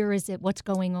time of year is it? What's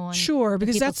going on? Sure,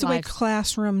 because that's the way lives?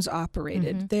 classrooms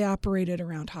operated. They operated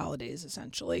around holidays,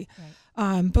 essentially.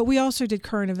 Right. But we also did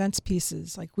current events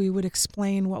pieces. Like we would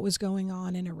explain what was going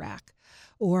on in Iraq,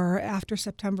 or after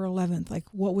September 11th, like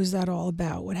what was that all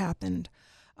about? What happened?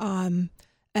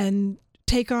 And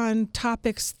take on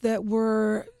topics that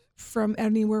were from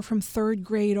anywhere from third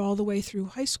grade all the way through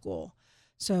high school.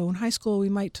 So in high school, we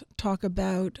might talk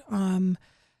about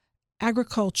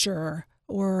agriculture,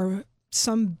 or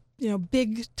some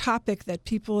big topic that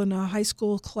people in a high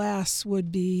school class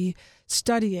would be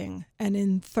studying. And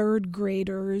in third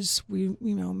graders, we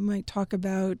might talk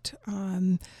about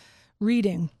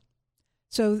reading.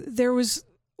 So there was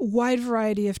a wide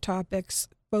variety of topics,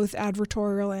 both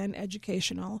advertorial and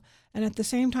educational. And at the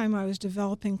same time, I was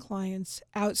developing clients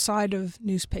outside of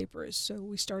newspapers. So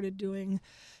we started doing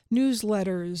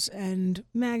newsletters and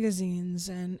magazines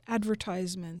and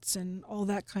advertisements and all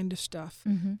that kind of stuff,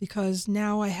 because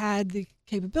now I had the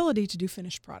capability to do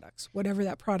finished products, whatever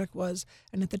that product was.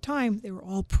 And at the time, they were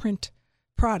all print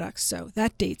products, so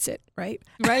that dates it, right?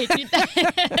 Right.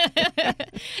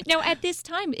 Now, at this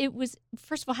time, it was,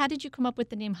 first of all, how did you come up with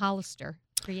the name Hollister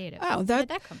Creative? Oh, Where did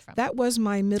that come from? That was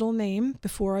my middle name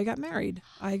before I got married.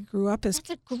 I grew up as...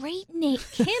 That's a great name.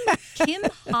 Kim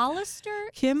Hollister?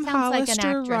 Kim Sounds like an Hollister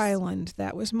actress. Ryland.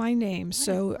 That was my name. What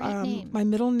So a great name. my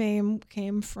middle name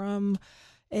came from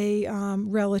a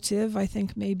relative. I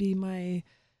think maybe my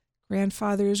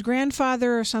grandfather's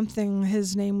grandfather or something.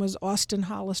 His name was Austin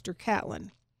Hollister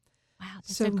Catlin. Wow,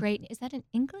 that's a great... Is that in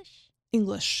English?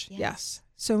 English, yes.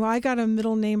 So I got a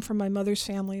middle name from my mother's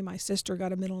family. My sister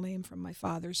got a middle name from my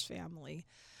father's family.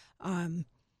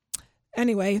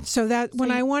 Anyway, so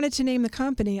when I wanted to name the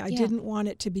company, I didn't want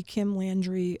it to be Kim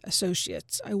Landry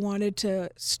Associates. I wanted to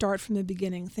start from the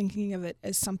beginning, thinking of it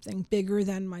as something bigger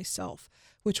than myself,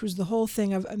 which was the whole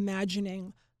thing of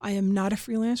imagining I am not a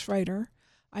freelance writer.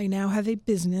 I now have a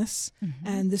business,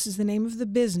 and this is the name of the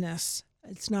business.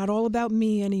 It's not all about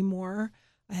me anymore.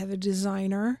 I have a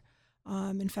designer.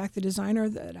 In fact, the designer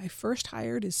that I first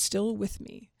hired is still with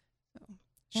me. So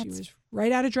she was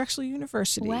right out of Drexel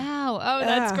University. Wow. Oh,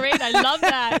 that's great. I love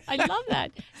that. I love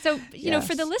that. So, you know,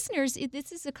 for the Yes. listeners,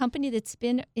 this is a company that's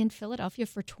been in Philadelphia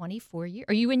for 24 years.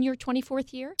 Are you in your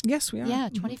 24th year? Yes, we are. Yeah,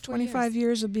 Mhm. 25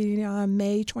 years will be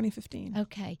May 2015.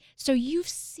 Okay. So you've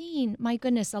seen, my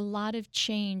goodness, a lot of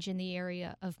change in the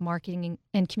area of marketing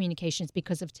and communications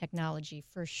because of technology,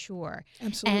 for sure.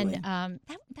 Absolutely. And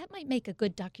that might make a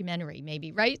good documentary,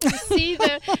 maybe, right? To see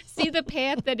the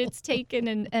path that it's taken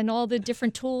and all the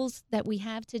different tools that we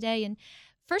have today. And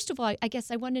first of all, I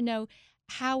guess I want to know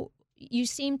how you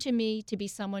seem to me to be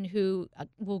someone who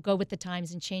will go with the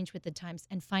times and change with the times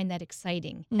and find that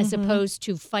exciting, as opposed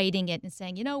to fighting it and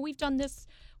saying, we've done this,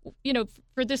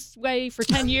 for this way for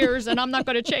 10 years and I'm not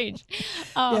going to change.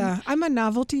 Yeah, I'm a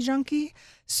novelty junkie,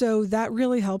 so that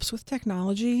really helps with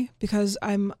technology because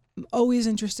I'm always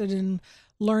interested in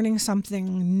learning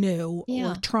something new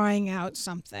or trying out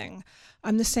something.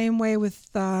 I'm the same way with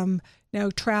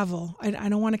travel. I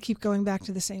don't want to keep going back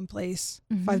to the same place.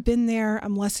 If I've been there,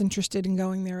 I'm less interested in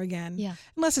going there again,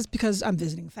 unless it's because I'm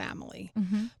visiting family.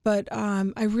 But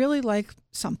I really like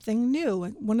something new.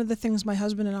 And one of the things my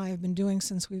husband and I have been doing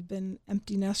since we've been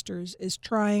empty nesters is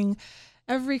trying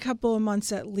every couple of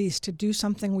months at least to do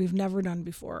something we've never done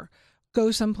before,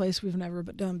 go someplace we've never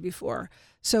done before.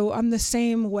 So I'm the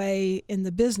same way in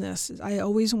the business. I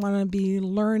always want to be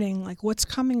learning, like, what's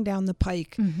coming down the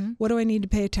pike? What do I need to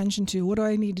pay attention to? What do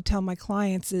I need to tell my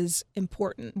clients is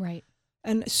important? Right.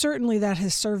 And certainly that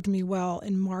has served me well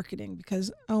in marketing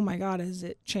because, oh my God, has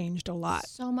it changed a lot.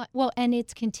 So much. Well, and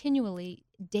it's continually,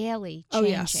 daily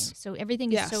changing. Oh, yes. So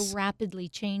everything is so rapidly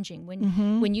changing.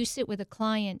 When you sit with a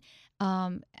client,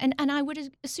 and I would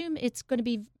assume it's going to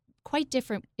be quite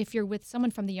different if you're with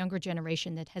someone from the younger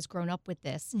generation that has grown up with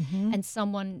this and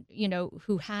someone,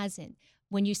 who hasn't.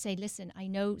 When you say, listen, I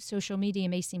know social media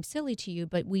may seem silly to you,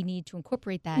 but we need to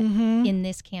incorporate that in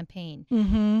this campaign.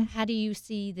 How do you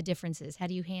see the differences? How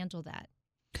do you handle that?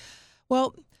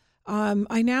 Well,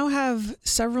 I now have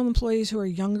several employees who are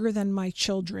younger than my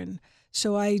children.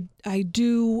 So I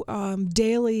do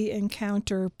daily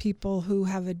encounter people who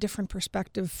have a different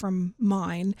perspective from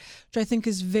mine, which I think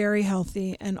is very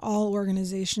healthy, and all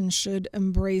organizations should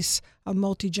embrace a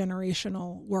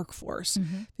multi-generational workforce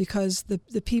because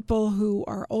the people who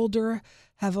are older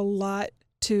have a lot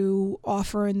to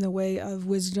offer in the way of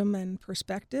wisdom and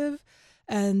perspective.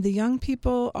 And the young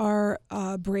people are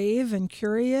brave and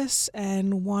curious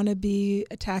and want to be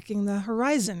attacking the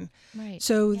horizon. Right.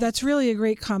 So that's really a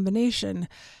great combination.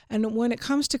 And when it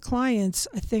comes to clients,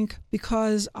 I think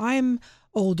because I'm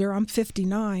older, I'm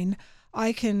 59,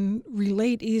 I can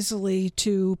relate easily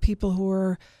to people who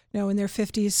are, in their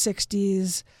 50s,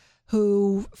 60s,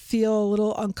 who feel a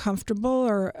little uncomfortable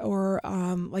or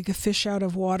like a fish out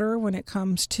of water when it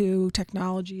comes to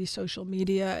technology, social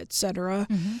media, et cetera.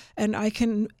 And I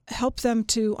can help them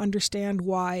to understand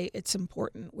why it's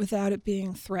important without it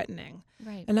being threatening.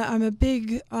 Right. And I'm a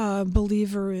big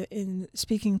believer in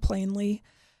speaking plainly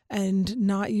and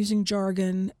not using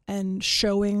jargon and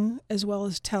showing as well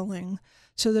as telling,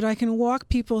 so that I can walk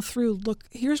people through, look,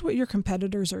 here's what your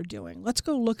competitors are doing. Let's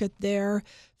go look at their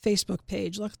Facebook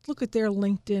page. Let's look at their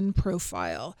LinkedIn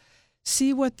profile.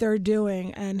 See what they're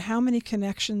doing and how many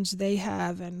connections they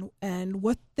have and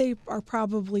what they are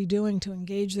probably doing to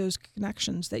engage those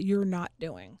connections that you're not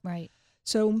doing. Right.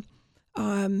 So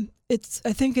I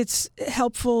think it's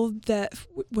helpful that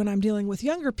when I'm dealing with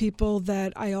younger people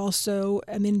that I also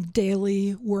am in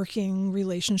daily working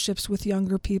relationships with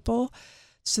younger people,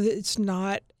 so that it's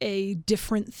not a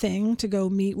different thing to go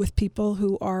meet with people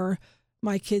who are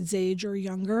my kids' age or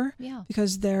younger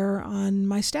because they're on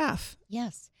my staff.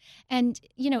 Yes. And,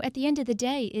 at the end of the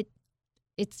day,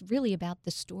 it's really about the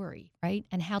story, right?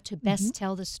 And how to best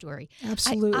tell the story.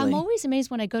 Absolutely. I'm always amazed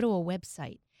when I go to a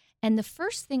website and the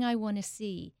first thing I want to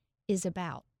see is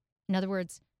about. In other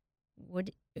words,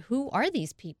 who are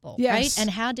these people, right?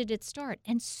 And how did it start?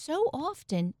 And so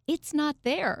often it's not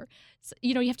there. So,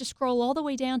 you have to scroll all the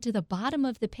way down to the bottom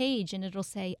of the page and it'll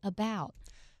say about.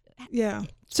 Yeah.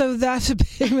 So that's a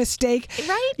big mistake.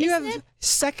 Right? You have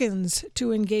seconds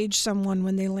to engage someone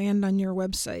when they land on your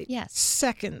website. Yes.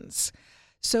 Seconds.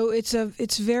 So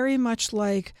it's very much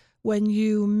like when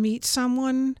you meet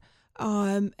someone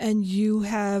and you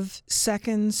have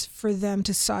seconds for them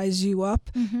to size you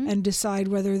up and decide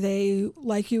whether they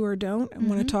like you or don't and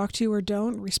want to talk to you or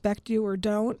don't, respect you or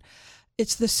don't.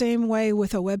 It's the same way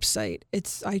with a website.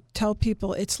 I tell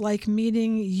people it's like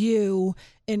meeting you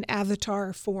in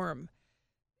avatar form.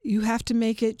 You have to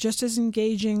make it just as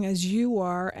engaging as you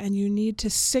are, and you need to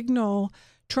signal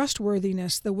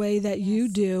trustworthiness the way that you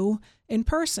do in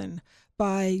person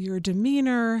by your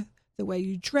demeanor, the way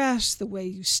you dress, the way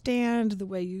you stand, the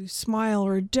way you smile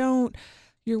or don't.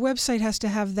 Your website has to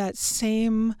have that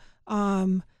same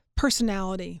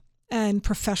personality and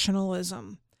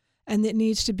professionalism, and it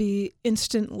needs to be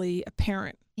instantly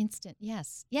apparent. Instant,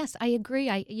 yes. Yes, I agree.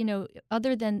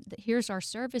 Other than here's our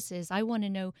services, I want to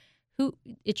know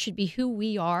it should be who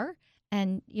we are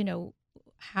and,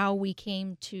 how we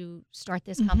came to start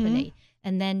this company,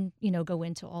 and then, go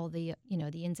into all the,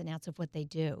 the ins and outs of what they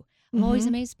do. I'm always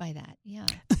amazed by that. Yeah.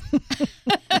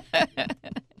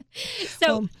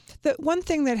 So the one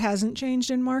thing that hasn't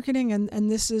changed in marketing,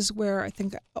 and this is where I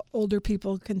think older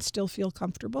people can still feel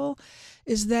comfortable,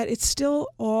 is that it's still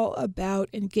all about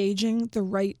engaging the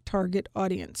right target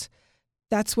audience.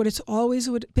 That's what it's always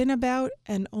been about,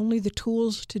 and only the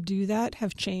tools to do that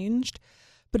have changed.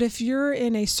 But if you're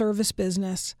in a service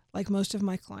business, like most of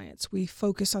my clients, we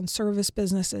focus on service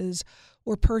businesses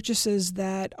or purchases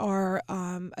that are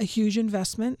a huge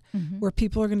investment, where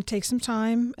people are going to take some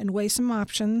time and weigh some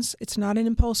options. It's not an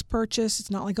impulse purchase. It's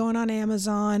not like going on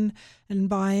Amazon and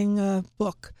buying a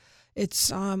book. It's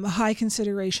a high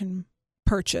consideration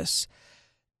purchase.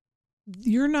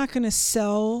 You're not going to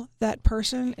sell that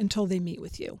person until they meet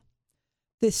with you.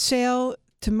 The sale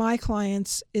to my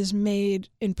clients is made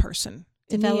in person.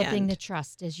 Developing the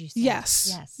trust, as you said.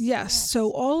 Yes.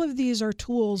 So all of these are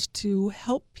tools to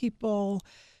help people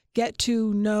get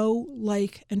to know,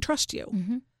 like, and trust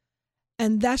you.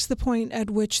 And that's the point at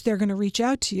which they're going to reach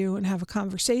out to you and have a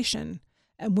conversation,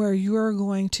 and where you're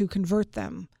going to convert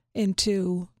them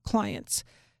into clients.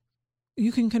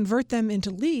 You can convert them into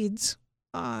leads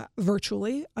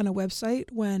virtually on a website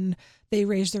when they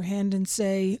raise their hand and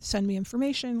say, send me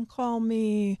information, call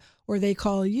me, or they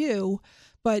call you.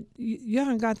 But you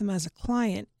haven't got them as a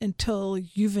client until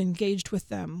you've engaged with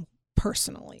them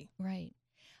personally. Right.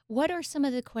 What are some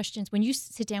of the questions when you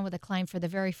sit down with a client for the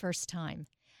very first time?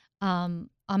 I'm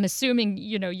assuming,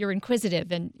 you're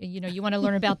inquisitive and, you want to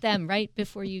learn about them, right,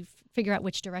 before you figure out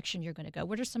which direction you're going to go.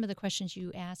 What are some of the questions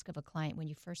you ask of a client when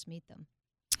you first meet them?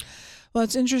 Well,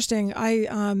 it's interesting.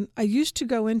 I used to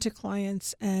go into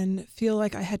clients and feel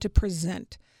like I had to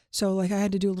present. So like I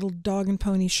had to do a little dog and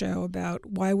pony show about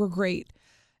why we're great.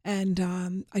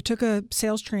 And I took a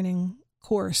sales training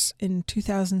course in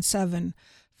 2007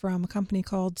 from a company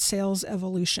called Sales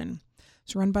Evolution.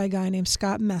 It's run by a guy named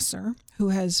Scott Messer, who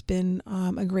has been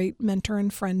a great mentor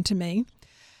and friend to me.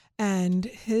 And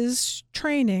his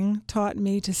training taught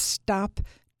me to stop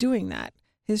doing that.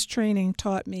 His training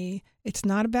taught me it's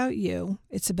not about you,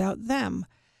 it's about them.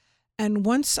 And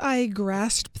once I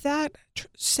grasped that,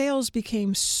 sales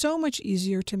became so much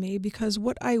easier to me, because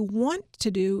what I want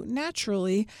to do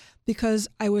naturally, because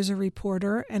I was a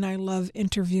reporter and I love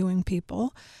interviewing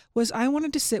people, was I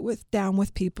wanted to sit down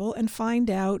with people and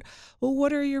find out, well,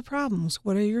 what are your problems?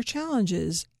 What are your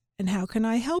challenges? And how can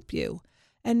I help you?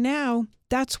 And now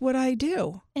that's what I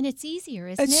do. And it's easier,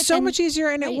 isn't it? It's so much easier,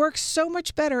 and it works so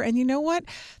much better. And you know what?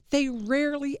 They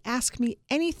rarely ask me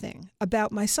anything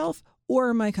about myself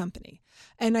or my company.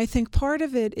 And I think part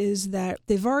of it is that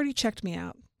they've already checked me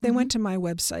out. They went to my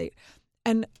website.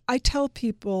 And I tell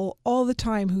people all the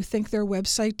time who think their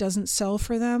website doesn't sell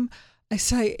for them, I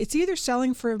say it's either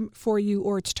selling for you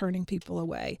or it's turning people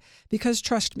away. Because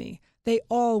trust me, they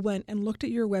all went and looked at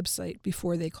your website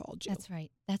before they called you. That's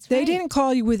right. That's right. They didn't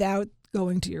call you without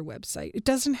going to your website. It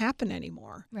doesn't happen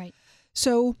anymore. Right.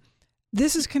 So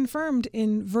this is confirmed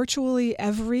in virtually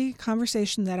every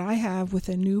conversation that I have with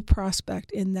a new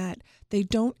prospect, in that they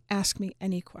don't ask me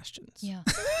any questions. Yeah.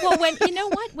 Well,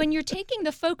 when you're taking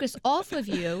the focus off of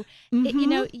you,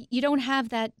 you don't have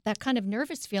that kind of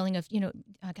nervous feeling of,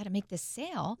 I got to make this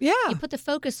sale. Yeah. You put the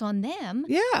focus on them.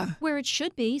 Yeah. Where it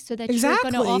should be, so that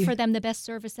Exactly. you're going to offer them the best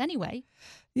service anyway.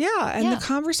 Yeah, and the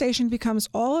conversation becomes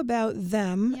all about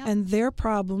them and their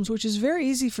problems, which is very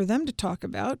easy for them to talk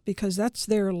about because that's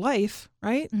their life,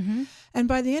 right? And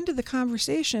by the end of the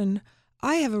conversation,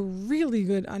 I have a really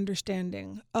good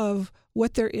understanding of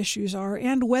what their issues are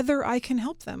and whether I can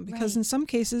help them, because in some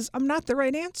cases, I'm not the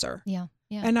right answer. Yeah.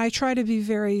 And I try to be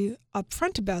very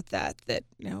upfront about that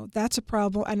that's a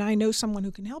problem, and I know someone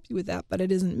who can help you with that, but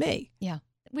it isn't me. Yeah,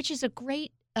 which is a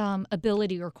great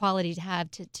ability or quality to have,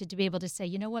 to be able to say,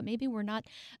 you know what, maybe we're not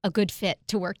a good fit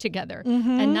to work together,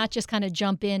 and not just kind of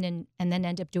jump in and then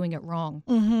end up doing it wrong.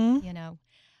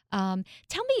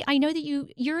 Tell me, I know that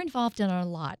you're involved in a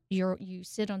lot. You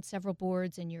sit on several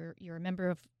boards and you're a member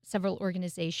of several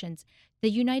organizations. The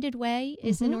United Way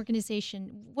is an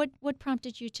organization. What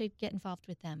prompted you to get involved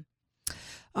with them?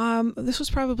 This was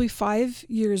probably 5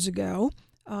 years ago.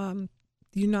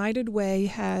 The United Way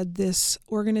had this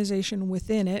organization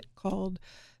within it called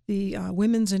the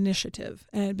Women's Initiative.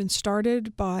 And it had been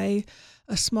started by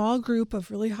a small group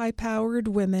of really high-powered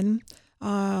women,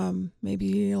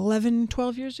 maybe 11,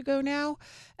 12 years ago now.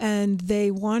 And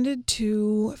they wanted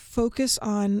to focus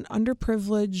on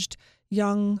underprivileged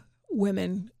young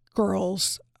women,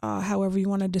 girls, however you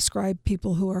want to describe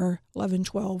people who are 11,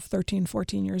 12, 13,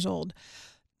 14 years old.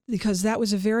 Because that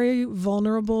was a very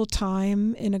vulnerable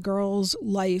time in a girl's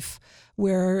life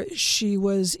where she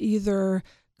was either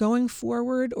going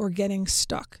forward or getting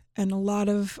stuck. And a lot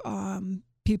of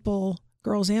people,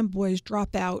 girls and boys,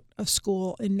 drop out of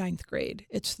school in 9th grade.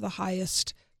 It's the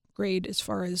highest grade as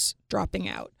far as dropping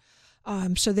out.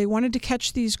 So they wanted to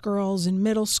catch these girls in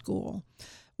middle school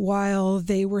while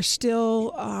they were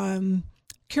still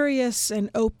curious and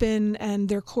open, and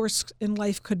their course in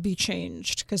life could be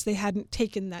changed because they hadn't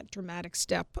taken that dramatic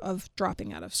step of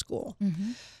dropping out of school.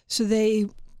 Mm-hmm. So they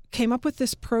came up with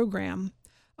this program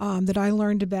that I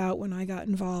learned about when I got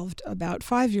involved about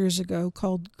 5 years ago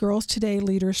called Girls Today,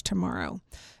 Leaders Tomorrow.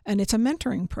 And it's a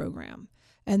mentoring program.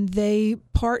 And they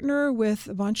partner with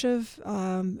a bunch of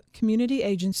community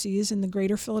agencies in the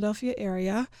greater Philadelphia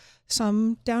area,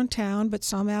 some downtown, but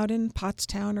some out in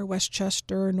Pottstown or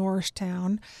Westchester or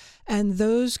Norristown. And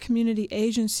those community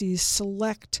agencies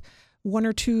select 1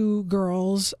 or 2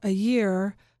 girls a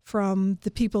year from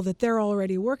the people that they're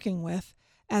already working with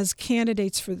as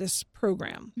candidates for this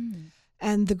program. Mm.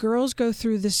 And the girls go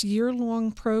through this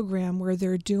year-long program where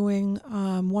they're doing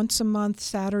once a month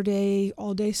Saturday,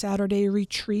 all-day Saturday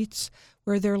retreats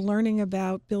where they're learning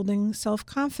about building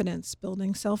self-confidence,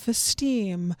 building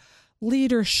self-esteem,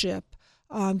 leadership,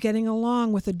 getting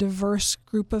along with a diverse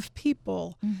group of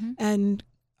people. Mm-hmm. And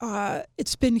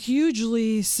it's been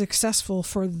hugely successful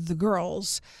for the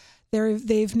girls.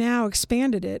 They've now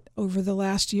expanded it over the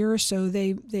last year or so.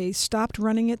 They stopped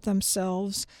running it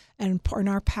themselves and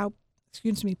are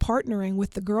partnering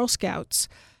with the Girl Scouts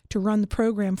to run the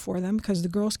program for them because the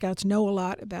Girl Scouts know a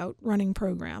lot about running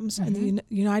programs. Mm-hmm. And the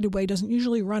United Way doesn't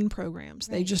usually run programs.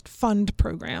 Right. They just fund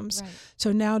programs. Right.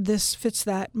 So now this fits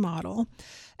that model.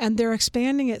 And they're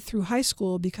expanding it through high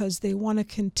school because they want to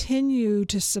continue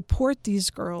to support these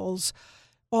girls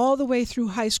all the way through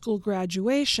high school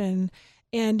graduation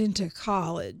and into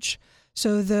college.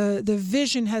 So the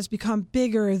vision has become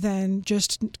bigger than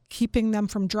just keeping them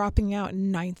from dropping out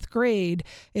in 9th grade.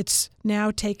 It's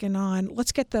now taken on,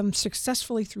 let's get them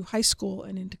successfully through high school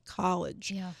and into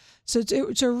college. Yeah. So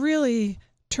it's a really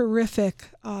terrific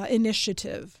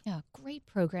initiative. Yeah, great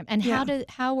program. And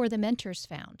how are the mentors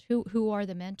found? Who are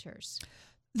the mentors?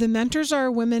 The mentors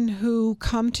are women who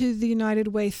come to the United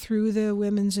Way through the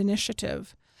Women's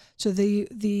Initiative. So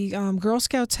the Girl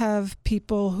Scouts have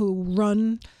people who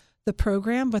run the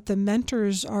program, but the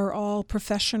mentors are all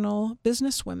professional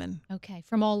businesswomen. Okay,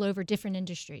 from all over different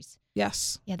industries.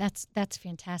 Yes. Yeah, that's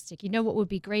fantastic. You know what would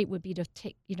be great would be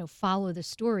to follow the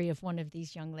story of one of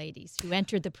these young ladies who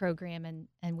entered the program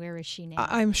and where is she now?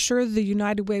 I'm sure the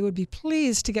United Way would be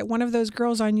pleased to get one of those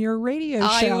girls on your radio show.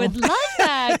 I would love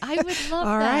that. I would love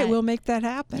All that. right, we'll make that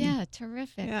happen. Yeah,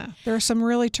 terrific. Yeah, there are some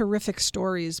really terrific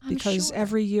stories because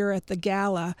every year at the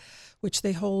gala, which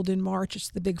they hold in March,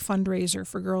 it's the big fundraiser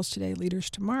for Girls Today, Leaders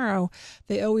Tomorrow,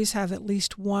 they always have at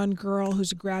least one girl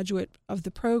who's a graduate of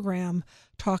the program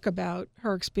talk about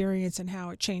her experience and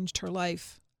how it changed her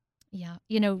life. Yeah,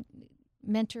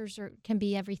 mentors can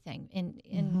be everything, and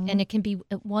it can be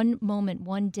at one moment,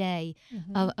 one day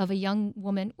of a young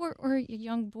woman or a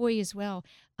young boy as well,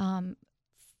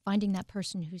 finding that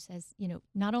person who says,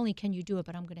 not only can you do it,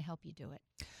 but I'm going to help you do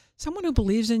it. Someone who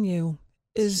believes in you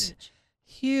is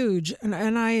huge. And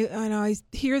I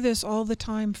hear this all the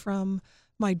time from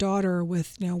my daughter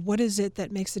with, what is it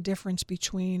that makes the difference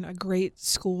between a great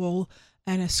school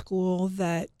and a school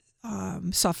that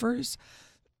suffers?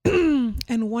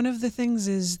 And one of the things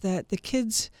is that the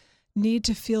kids need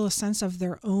to feel a sense of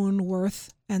their own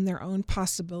worth and their own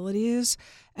possibilities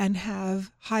and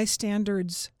have high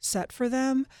standards set for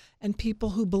them and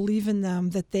people who believe in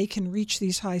them that they can reach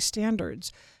these high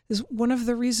standards. Is one of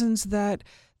the reasons that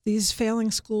these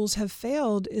failing schools have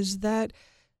failed is that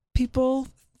people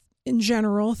in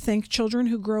general think children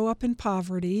who grow up in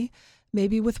poverty,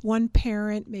 maybe with one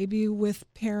parent, maybe with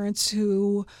parents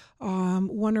who,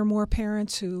 one or more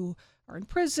parents who are in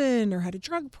prison or had a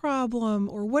drug problem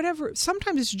or whatever.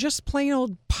 Sometimes it's just plain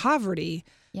old poverty.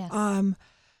 Yes.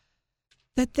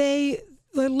 That they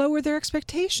lower their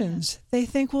expectations. Yes. They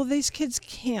think, well, these kids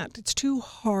can't. It's too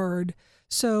hard.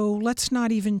 So let's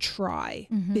not even try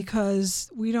because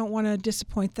we don't want to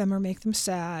disappoint them or make them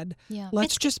sad. Yeah.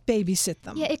 Let's just babysit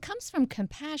them. Yeah, it comes from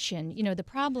compassion. You know, the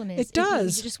problem is it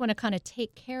does. You just want to kind of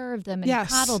take care of them and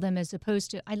coddle them as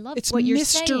opposed to, I love what you're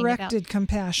saying. It's misdirected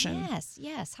compassion.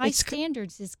 Yes. High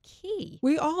standards is key.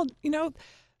 We all,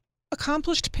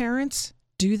 accomplished parents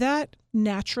do that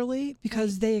naturally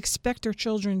because they expect their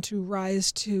children to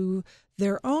rise to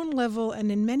their own level,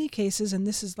 and in many cases, and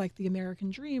this is like the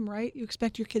American dream, right? You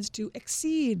expect your kids to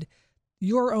exceed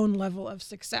your own level of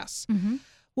success.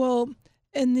 Well,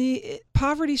 in the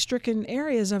poverty-stricken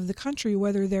areas of the country,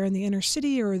 whether they're in the inner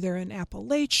city or they're in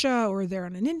Appalachia or they're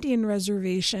on an Indian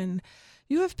reservation,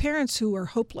 you have parents who are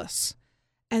hopeless.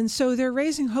 And so they're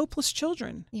raising hopeless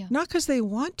children, not because they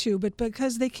want to, but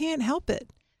because they can't help it.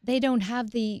 They don't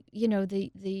have the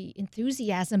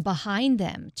enthusiasm behind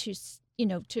them to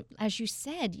as you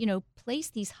said, place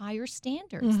these higher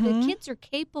standards. The kids are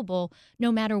capable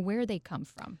no matter where they come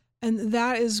from. And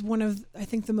that is one of, I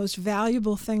think, the most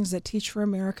valuable things that Teach for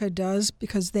America does,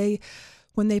 because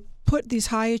when they put these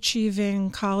high-achieving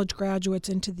college graduates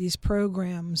into these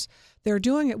programs, they're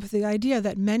doing it with the idea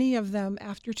that many of them,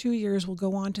 after 2 years, will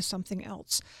go on to something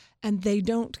else. And they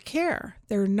don't care.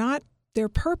 Their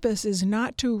purpose is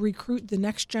not to recruit the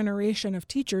next generation of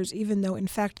teachers, even though, in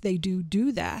fact, they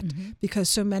do that because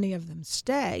so many of them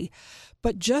stay.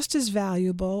 But just as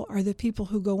valuable are the people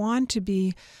who go on to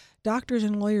be doctors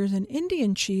and lawyers and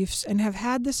Indian chiefs and have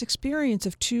had this experience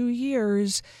of 2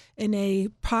 years in a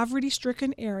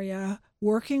poverty-stricken area,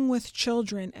 working with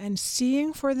children and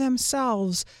seeing for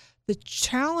themselves the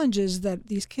challenges that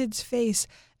these kids face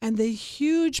and the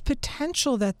huge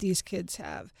potential that these kids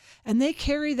have. And they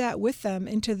carry that with them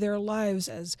into their lives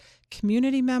as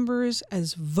community members,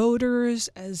 as voters,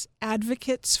 as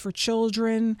advocates for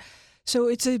children. So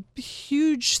it's a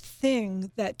huge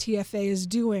thing that TFA is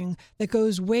doing that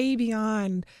goes way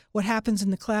beyond what happens in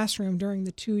the classroom during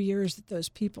the 2 years that those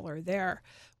people are there.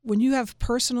 When you have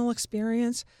personal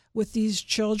experience with these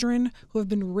children who have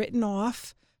been written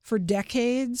off for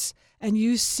decades, and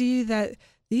you see that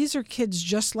these are kids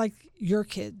just like your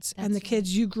kids and the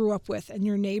kids you grew up with and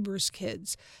your neighbors'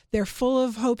 kids. They're full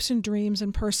of hopes and dreams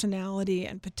and personality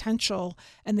and potential,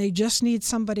 and they just need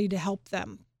somebody to help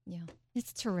them. Yeah,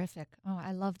 it's terrific. Oh,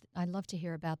 I love to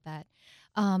hear about that.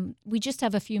 We just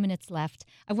have a few minutes left.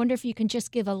 I wonder if you can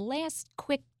just give a last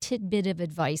quick tidbit of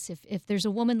advice. If there's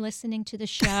a woman listening to the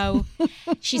show,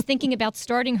 she's thinking about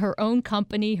starting her own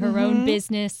company, her own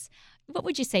business, what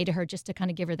would you say to her just to kind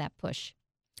of give her that push?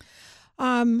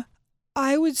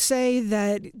 I would say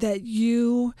that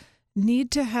you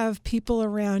need to have people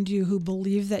around you who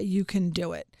believe that you can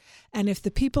do it. And if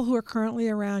the people who are currently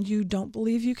around you don't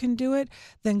believe you can do it,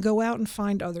 then go out and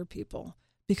find other people,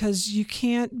 because you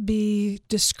can't be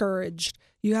discouraged.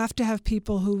 You have to have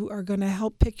people who are going to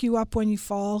help pick you up when you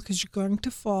fall, because you're going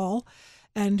to fall,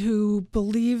 and who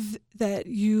believe that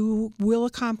you will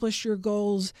accomplish your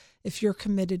goals if you're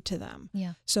committed to them.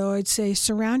 Yeah. So I'd say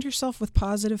surround yourself with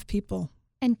positive people.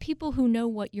 And people who know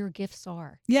what your gifts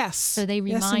are. Yes. So they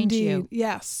remind you.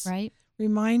 Yes. Right?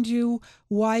 Remind you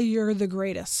why you're the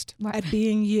greatest at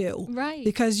being you. Right.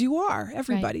 Because you are.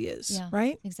 Everybody is. Yeah,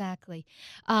 right? Exactly.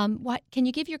 Can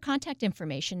you give your contact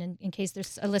information in case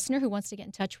there's a listener who wants to get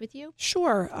in touch with you?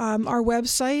 Sure. Our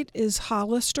website is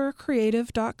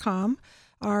hollistercreative.com.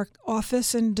 Our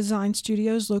office and design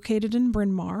studio is located in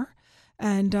Bryn Mawr.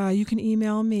 And you can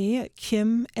email me at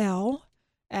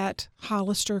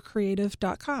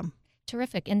kiml@hollistercreative.com.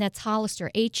 Terrific. And that's Hollister,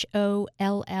 HOLLISTER,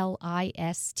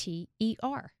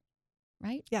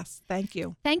 right? Yes, thank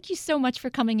you. Thank you so much for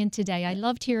coming in today. I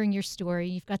loved hearing your story.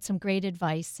 You've got some great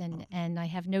advice, and I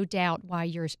have no doubt why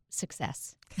your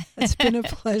success. It's been a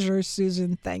pleasure,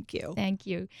 Susan. Thank you. Thank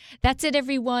you. That's it,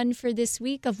 everyone, for this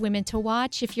week of Women to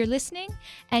Watch. If you're listening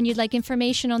and you'd like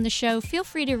information on the show, feel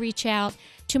free to reach out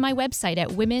to my website at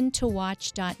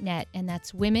womentowatch.net, and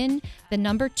that's women, the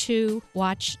number 2,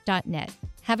 watch.net.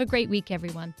 Have a great week,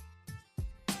 everyone.